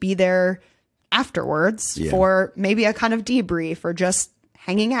going to be there afterwards for maybe a kind of debrief or just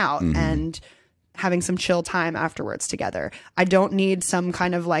hanging out and having some chill time afterwards together. I don't need some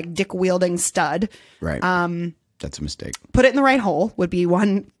kind of like dick wielding stud. Right. That's a mistake. Put it in the right hole would be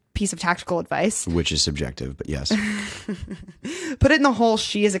one piece of tactical advice. Which is subjective, but yes. Put it in the hole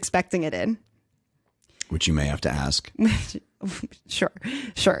she is expecting it in. Which you may have to ask. Sure.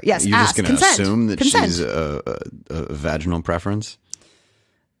 Yes. You're just going to assume that she's a vaginal preference?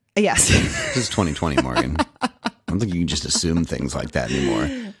 Yes. This is 2020, Morgan. I don't think you can just assume things like that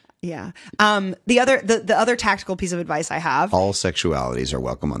anymore. Yeah. The other tactical piece of advice I have. All sexualities are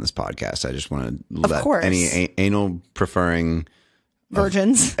welcome on this podcast. I just want to let any anal preferring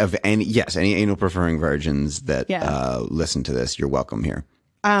virgins any anal preferring virgins that listen to this, you're welcome here.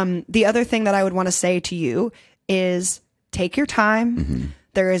 The other thing that I would want to say to you is take your time.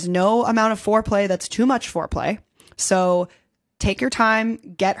 There is no amount of foreplay that's too much foreplay. So take your time,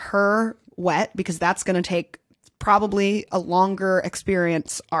 get her wet, because that's going to take probably a longer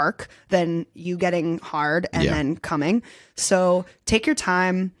experience arc than you getting hard and then coming. So take your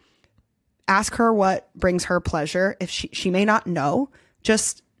time, ask her what brings her pleasure. If she may not know,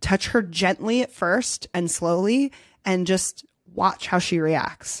 just touch her gently at first and slowly and just watch how she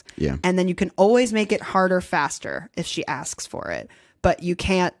reacts. Yeah. And then you can always make it harder faster if she asks for it. But you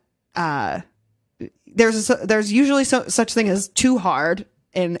can't there's usually such thing as too hard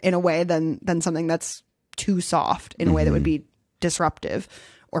in a way than something that's too soft in a way that would be disruptive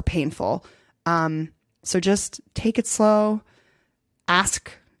or painful. So just take it slow, ask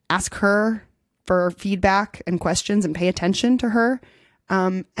her for feedback and questions and pay attention to her,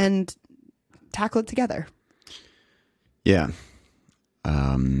 and tackle it together. Yeah.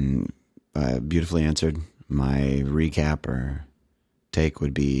 Beautifully answered. My recap or take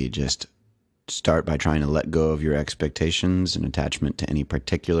would be just start by trying to let go of your expectations and attachment to any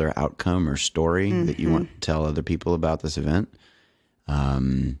particular outcome or story that you want to tell other people about this event.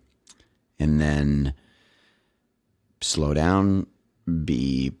 And then slow down,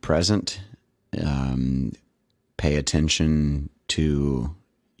 be present, pay attention to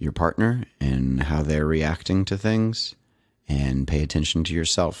your partner and how they're reacting to things, and pay attention to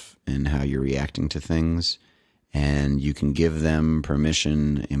yourself and how you're reacting to things. And you can give them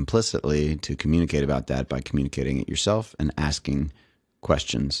permission implicitly to communicate about that by communicating it yourself and asking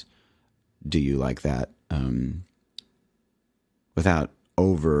questions. Do you like that? Without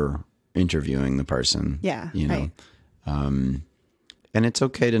over interviewing the person. Yeah. Right. And it's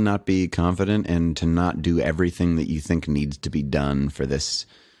okay to not be confident and to not do everything that you think needs to be done for this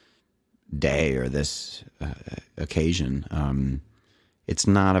day or this occasion. It's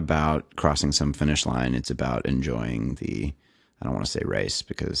not about crossing some finish line. It's about enjoying I don't want to say race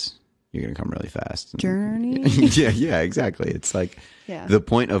because you're going to come really fast. Journey? Yeah, exactly. It's like the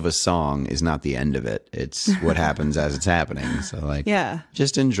point of a song is not the end of it. It's what happens as it's happening. So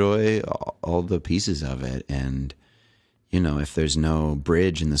just enjoy all the pieces of it. And, if there's no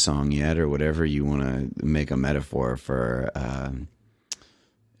bridge in the song yet or whatever, you want to make a metaphor for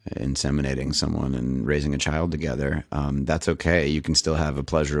inseminating someone and raising a child together, that's okay. You can still have a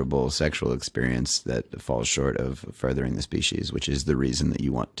pleasurable sexual experience that falls short of furthering the species, which is the reason that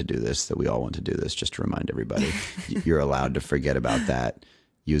you want to do this, that we all want to do this, just to remind everybody. You're allowed to forget about that.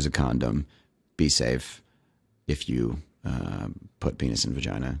 Use a condom. Be safe. If you put penis in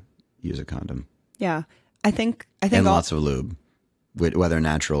vagina, use a condom. Yeah. I think and lots of lube, whether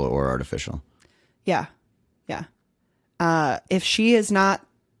natural or artificial. Yeah. Yeah. If she is not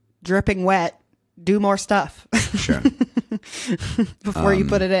dripping wet, do more stuff. Sure. Before you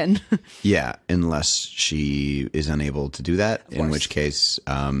put it in. Yeah, unless she is unable to do that, in which case,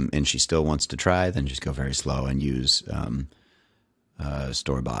 and she still wants to try, then just go very slow and use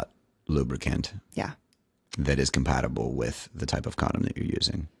store-bought lubricant. Yeah. That is compatible with the type of condom that you're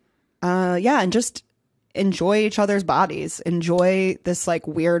using. Yeah, and just enjoy each other's bodies. Enjoy this like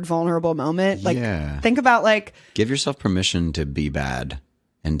weird, vulnerable moment. Like, think about like, give yourself permission to be bad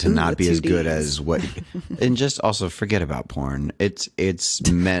and to not be as good as what, and just also forget about porn. It's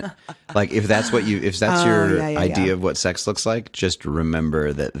meant like if that's your idea of what sex looks like, just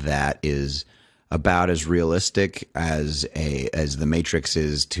remember that is about as realistic as the Matrix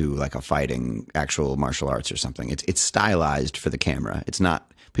is to like a fighting actual martial arts or something. It's stylized for the camera. It's not.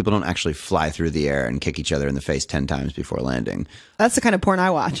 People don't actually fly through the air and kick each other in the face 10 times before landing. That's the kind of porn I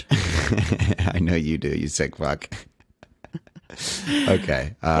watch. I know you do, you sick fuck.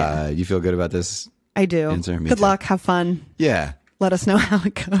 Okay. You feel good about this? I do. Answer? Good luck. Have fun. Yeah. Let us know how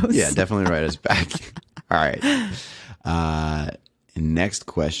it goes. Yeah, definitely write us back. All right. Next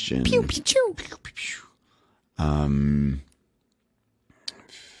question. Pew, pew, pew.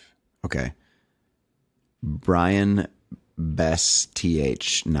 Okay. Brian Bess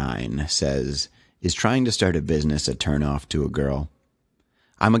TH9 says, is trying to start a business a turnoff to a girl?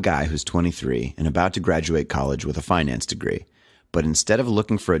 I'm a guy who's 23 and about to graduate college with a finance degree, but instead of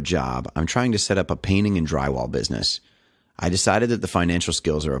looking for a job, I'm trying to set up a painting and drywall business. I decided that the financial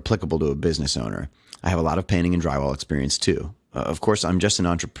skills are applicable to a business owner. I have a lot of painting and drywall experience too. Of course, I'm just an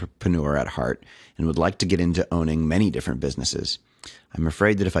entrepreneur at heart and would like to get into owning many different businesses. I'm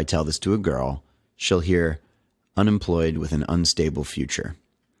afraid that if I tell this to a girl, she'll hear unemployed with an unstable future.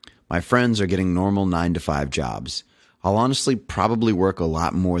 My friends are getting normal 9-to-5 jobs. I'll honestly probably work a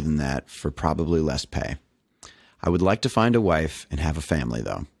lot more than that for probably less pay. I would like to find a wife and have a family,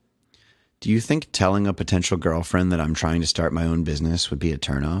 though. Do you think telling a potential girlfriend that I'm trying to start my own business would be a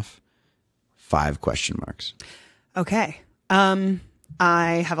turnoff? 5 question marks. Okay.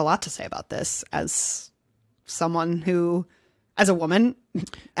 I have a lot to say about this as someone who, as a woman,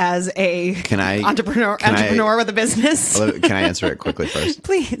 as a entrepreneur with a business. Can I answer it quickly first?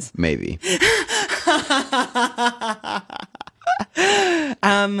 Please. Maybe. Here's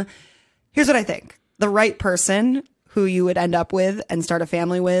what I think. The right person who you would end up with and start a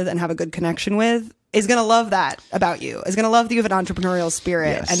family with and have a good connection with is going to love that about you, is going to love that you have an entrepreneurial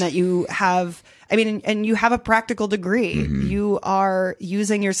spirit and that you have, and you have a practical degree. Mm-hmm. You are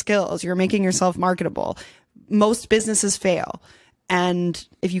using your skills. You're making yourself marketable. Most businesses fail. And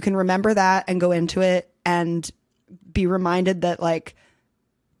if you can remember that and go into it and be reminded that like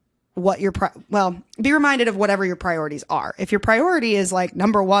be reminded of whatever your priorities are. If your priority is like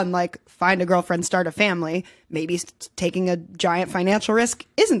number 1, like find a girlfriend, start a family, maybe taking a giant financial risk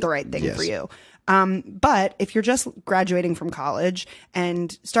isn't the right thing for you. But if you're just graduating from college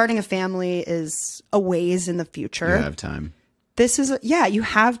and starting a family is a ways in the future, you have time. This is, you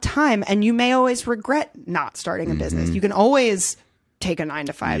have time, and you may always regret not starting a business. You can always take a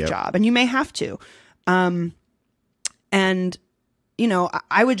 9-to-5 job, and you may have to. And, you know,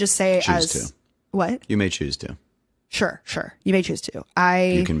 I would just say what? You may choose to. Sure. You may choose to.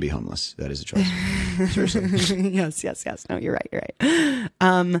 You can be homeless. That is a choice. Seriously. Yes. No, you're right.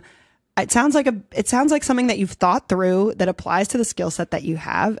 It sounds like something that you've thought through that applies to the skill set that you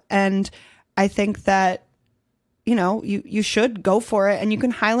have. And I think that, you know, you should go for it, and you can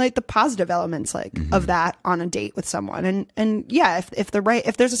highlight the positive elements of that on a date with someone. And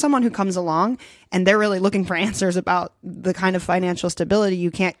if there's someone who comes along and they're really looking for answers about the kind of financial stability you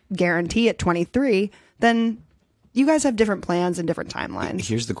can't guarantee at 23, then you guys have different plans and different timelines.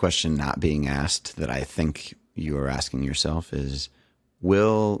 Here's the question not being asked that I think you are asking yourself is,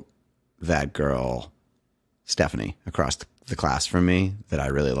 will that girl, Stephanie, across the class from me that I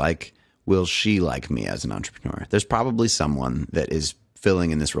really like, will she like me as an entrepreneur? There's probably someone that is filling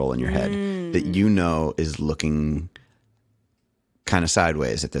in this role in your head that you know is looking kind of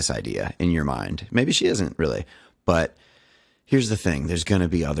sideways at this idea in your mind. Maybe she isn't really. But here's the thing. There's going to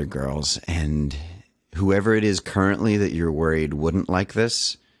be other girls, and whoever it is currently that you're worried wouldn't like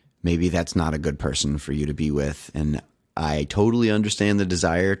this, maybe that's not a good person for you to be with. And I totally understand the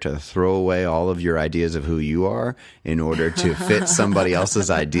desire to throw away all of your ideas of who you are in order to fit somebody else's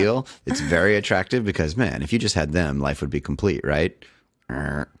ideal. It's very attractive because, man, if you just had them, life would be complete, right?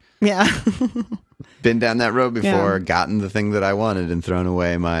 Yeah. Been down that road before, gotten the thing that I wanted and thrown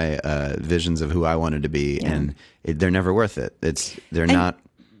away my visions of who I wanted to be. And they're never worth it. They're not.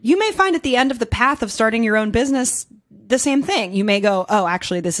 You may find at the end of the path of starting your own business the same thing. You may go, oh,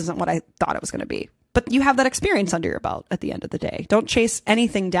 actually, this isn't what I thought it was going to be. But you have that experience under your belt at the end of the day. Don't chase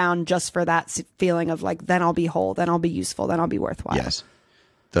anything down just for that feeling of like, then I'll be whole, then I'll be useful, then I'll be worthwhile. Yes.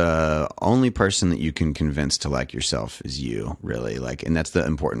 The only person that you can convince to like yourself is you, really. Like, and that's the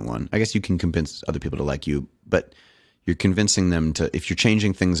important one. I guess you can convince other people to like you, but you're convincing them to, if you're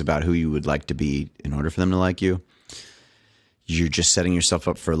changing things about who you would like to be in order for them to like you, you're just setting yourself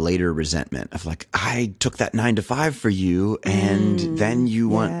up for later resentment of like, I took that 9 to 5 for you. And then you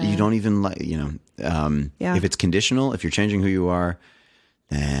don't even like, if it's conditional, if you're changing who you are,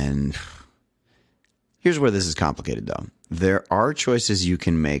 then here's where this is complicated though. There are choices you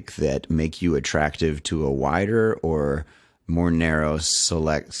can make that make you attractive to a wider or more narrow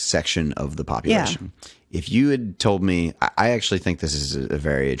select section of the population. Yeah. If you had told me, I actually think this is a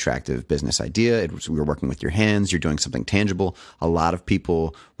very attractive business idea. You're working with your hands. You're doing something tangible. A lot of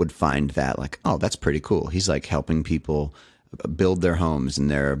people would find that like, oh, that's pretty cool. He's like helping people build their homes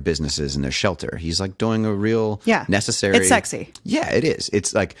and their businesses and their shelter. He's like doing a real necessary. It's sexy. Yeah, it is.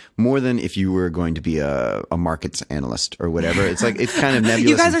 It's like more than if you were going to be a markets analyst or whatever. It's like, it's kind of nebulous.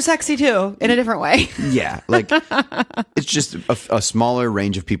 You guys are sexy too, in a different way. Yeah. Like it's just a smaller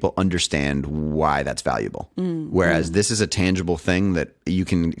range of people understand why that's valuable. Whereas this is a tangible thing that you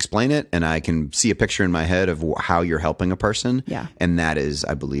can explain it and I can see a picture in my head of how you're helping a person. Yeah. And that is,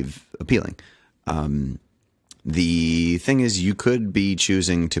 I believe, appealing. The thing is, you could be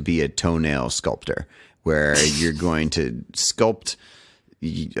choosing to be a toenail sculptor where you're going to sculpt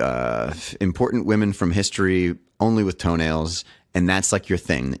important women from history only with toenails, and that's like your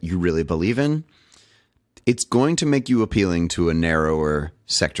thing that you really believe in. It's going to make you appealing to a narrower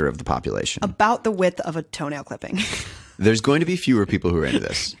sector of the population. About the width of a toenail clipping. There's going to be fewer people who are into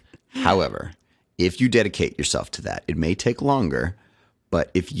this. However, if you dedicate yourself to that, it may take longer, but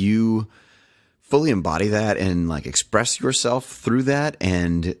if you fully embody that and like express yourself through that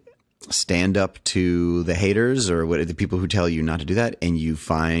and stand up to the haters or what the people who tell you not to do that, and you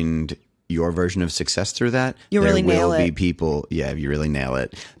find your version of success through that, you really nail it. There will be people. Yeah, if you really nail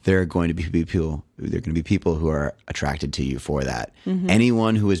it, there are going to be people. There are going to be people who are attracted to you for that.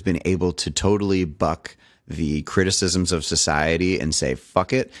 Anyone who has been able to totally buck the criticisms of society and say,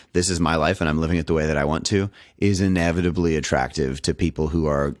 fuck it, this is my life and I'm living it the way that I want to, is inevitably attractive to people who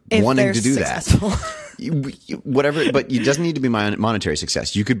are wanting to do successful. That. Whatever, but it doesn't need to be monetary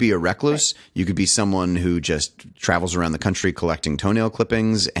success. You could be a recluse. Right. You could be someone who just travels around the country collecting toenail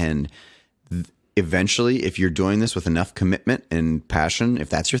clippings. And eventually, if you're doing this with enough commitment and passion, if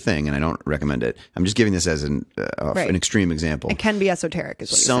that's your thing, and I don't recommend it, I'm just giving this as an extreme example. It can be esoteric,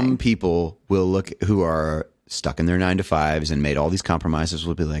 is what Some you're saying. people will look who are stuck in their 9 to 5s and made all these compromises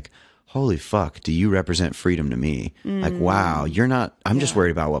will be like, holy fuck, do you represent freedom to me? Like, wow, you're not, I'm just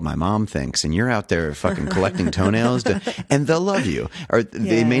worried about what my mom thinks, and you're out there fucking collecting toenails, and they'll love you. Or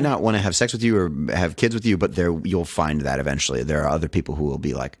they may not want to have sex with you or have kids with you, but you'll find that eventually. There are other people who will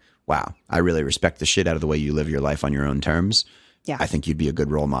be like, wow, I really respect the shit out of the way you live your life on your own terms. Yeah. I think you'd be a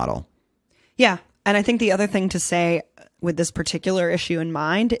good role model. Yeah. And I think the other thing to say with this particular issue in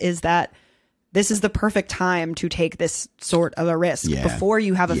mind is that this is the perfect time to take this sort of a risk before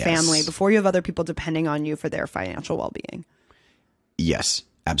you have a family, before you have other people depending on you for their financial well-being. Yes,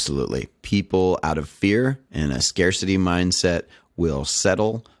 absolutely. People out of fear and a scarcity mindset will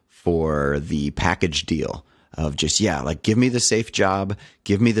settle for the package deal of just, like, give me the safe job,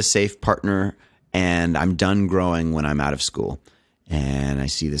 give me the safe partner, and I'm done growing when I'm out of school. And I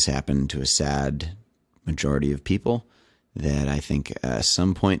see this happen to a sad majority of people that I think at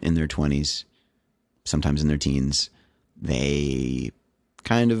some point in their 20s, sometimes in their teens, they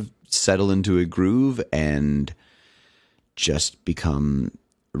kind of settle into a groove and just become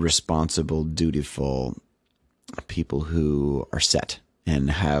responsible, dutiful people who are set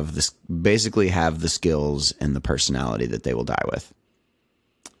and basically have the skills and the personality that they will die with.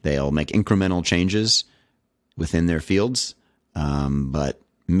 They'll make incremental changes within their fields, but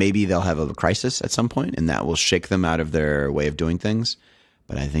maybe they'll have a crisis at some point and that will shake them out of their way of doing things.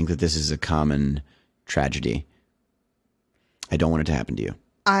 But I think that this is a common tragedy. I don't want it to happen to you.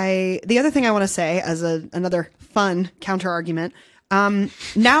 The other thing I want to say as another fun counter argument,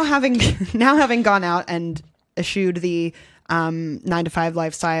 now having gone out and eschewed the 9 to 5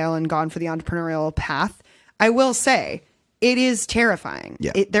 lifestyle and gone for the entrepreneurial path, I will say it is terrifying.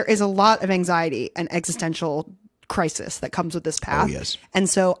 Yeah. There is a lot of anxiety and existential crisis that comes with this path. Oh, yes. And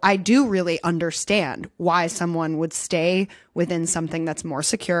so I do really understand why someone would stay within something that's more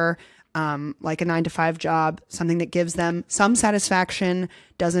secure, like a 9-to-5 job, something that gives them some satisfaction,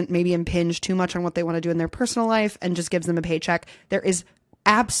 doesn't maybe impinge too much on what they want to do in their personal life, and just gives them a paycheck. There is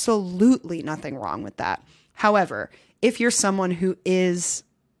absolutely nothing wrong with that. However, if you're someone who is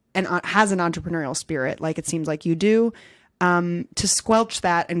and has an entrepreneurial spirit, like it seems like you do, to squelch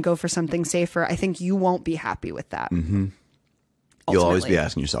that and go for something safer, I think you won't be happy with that. Mm-hmm. You'll always be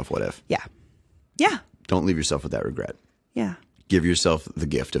asking yourself, what if? Yeah. Yeah. Don't leave yourself with that regret. Yeah. Give yourself the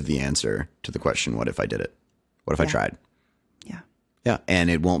gift of the answer to the question, what if I did it? What if I tried? Yeah. Yeah.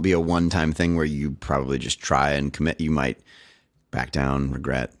 And it won't be a one-time thing where you probably just try and commit. You might back down,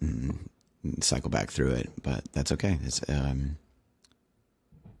 regret, and cycle back through it, but that's okay.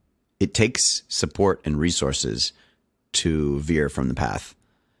 It takes support and resources to veer from the path.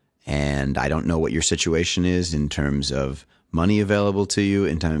 And I don't know what your situation is in terms of money available to you,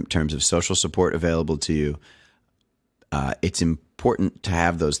 in terms of social support available to you. It's important to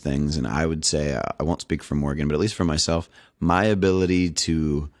have those things. And I would say, I won't speak for Morgan, but at least for myself, my ability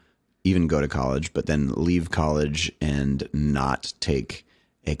to even go to college, but then leave college and not take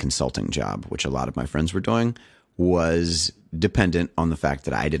a consulting job, which a lot of my friends were doing, was dependent on the fact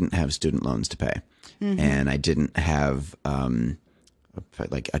that I didn't have student loans to pay. Mm-hmm. And I didn't have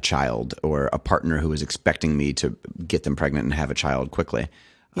like a child or a partner who was expecting me to get them pregnant and have a child quickly.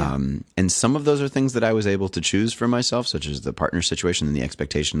 Yeah. And some of those are things that I was able to choose for myself, such as the partner situation and the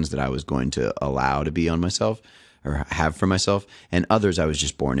expectations that I was going to allow to be on myself or have for myself. And others I was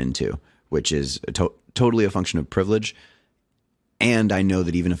just born into, which is totally a function of privilege. And I know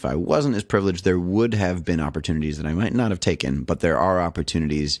that even if I wasn't as privileged, there would have been opportunities that I might not have taken. But there are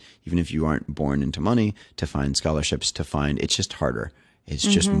opportunities, even if you aren't born into money, to find scholarships, to find, it's just harder. It's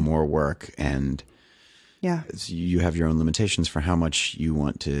just more work. And you have your own limitations for how much you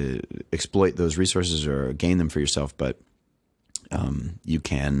want to exploit those resources or gain them for yourself. But you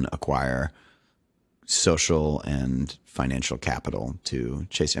can acquire social and financial capital to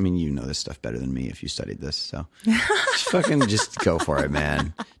chase. I mean, you know this stuff better than me if you studied this. So just go for it,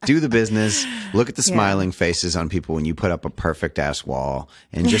 man. Do the business. Look at the smiling faces on people when you put up a perfect ass wall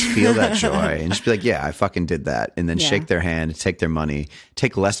and just feel that joy and just be like, yeah, I fucking did that. And then shake their hand, take their money,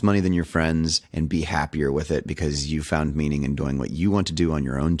 take less money than your friends and be happier with it because you found meaning in doing what you want to do on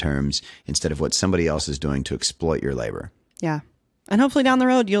your own terms instead of what somebody else is doing to exploit your labor. Yeah. And hopefully down the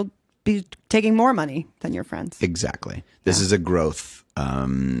road, you'll be taking more money than your friends. Exactly. This is a growth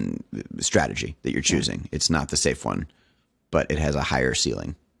strategy that you're choosing. It's not the safe one, but it has a higher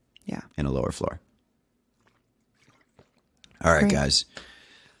ceiling and a lower floor. All right, guys.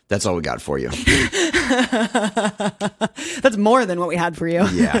 That's all we got for you. That's more than what we had for you.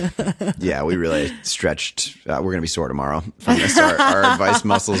 Yeah, we really stretched. We're going to be sore tomorrow from this. Our advice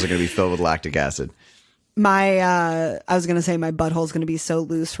muscles are going to be filled with lactic acid. I was going to say my butthole's going to be so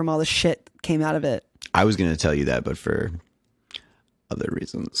loose from all the shit that came out of it. I was going to tell you that, but for other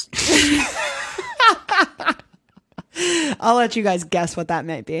reasons. I'll let you guys guess what that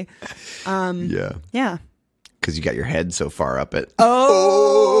might be. Yeah. Because you got your head so far up it.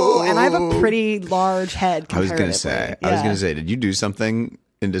 Oh, and I have a pretty large head. I was going to say, did you do something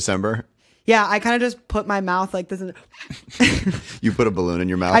in December? Yeah, I kind of just put my mouth like this. You put a balloon in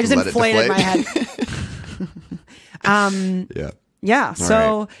your mouth. I just inflated my head. Yeah.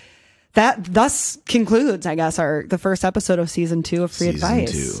 So that thus concludes, I guess, the first episode of season 2 of Free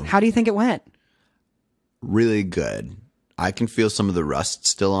Advice. How do you think it went? Really good. I can feel some of the rust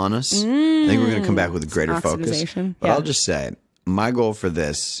still on us. I think we're going to come back with a greater focus. But I'll just say, my goal for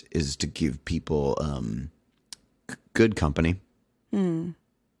this is to give people good company.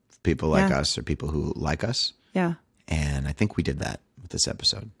 People like us or people who like us. Yeah. And I think we did that with this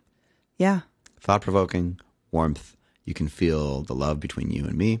episode. Yeah. Thought-provoking, warmth. You can feel the love between you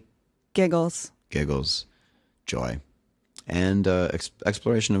and me. Giggles, joy, and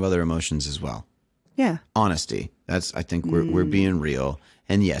exploration of other emotions as well. Yeah. Honesty. That's, I think we're being real.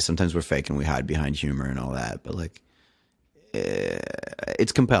 And yeah, sometimes we're fake and we hide behind humor and all that, but like,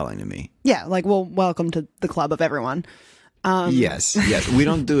 it's compelling to me. Yeah. Like, well, welcome to the club of everyone. Yes. We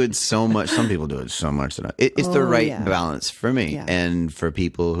don't do it so much. Some people do it so much that it's the right balance for me and for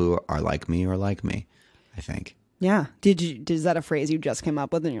people who are like me or like me, I think. Yeah. Is that a phrase you just came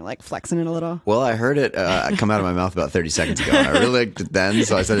up with and you're like flexing it a little? Well, I heard it come out of my mouth about 30 seconds ago. And I really liked it then.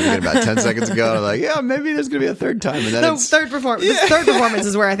 So I said it again about 10 seconds ago. And I'm like, yeah, maybe there's going to be a third time. And then third performance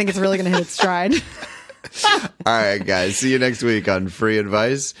is where I think it's really going to hit its stride. All right, guys. See you next week on Free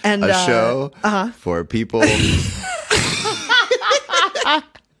Advice, and a show for people.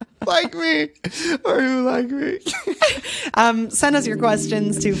 like me or who like me. Send us your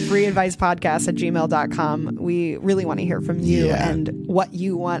questions to freeadvicepodcast@gmail.com. We really want to hear from you and what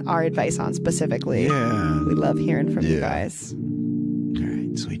you want our advice on specifically. Yeah. We love hearing from you guys. All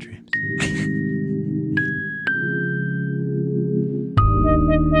right. Sweet dreams.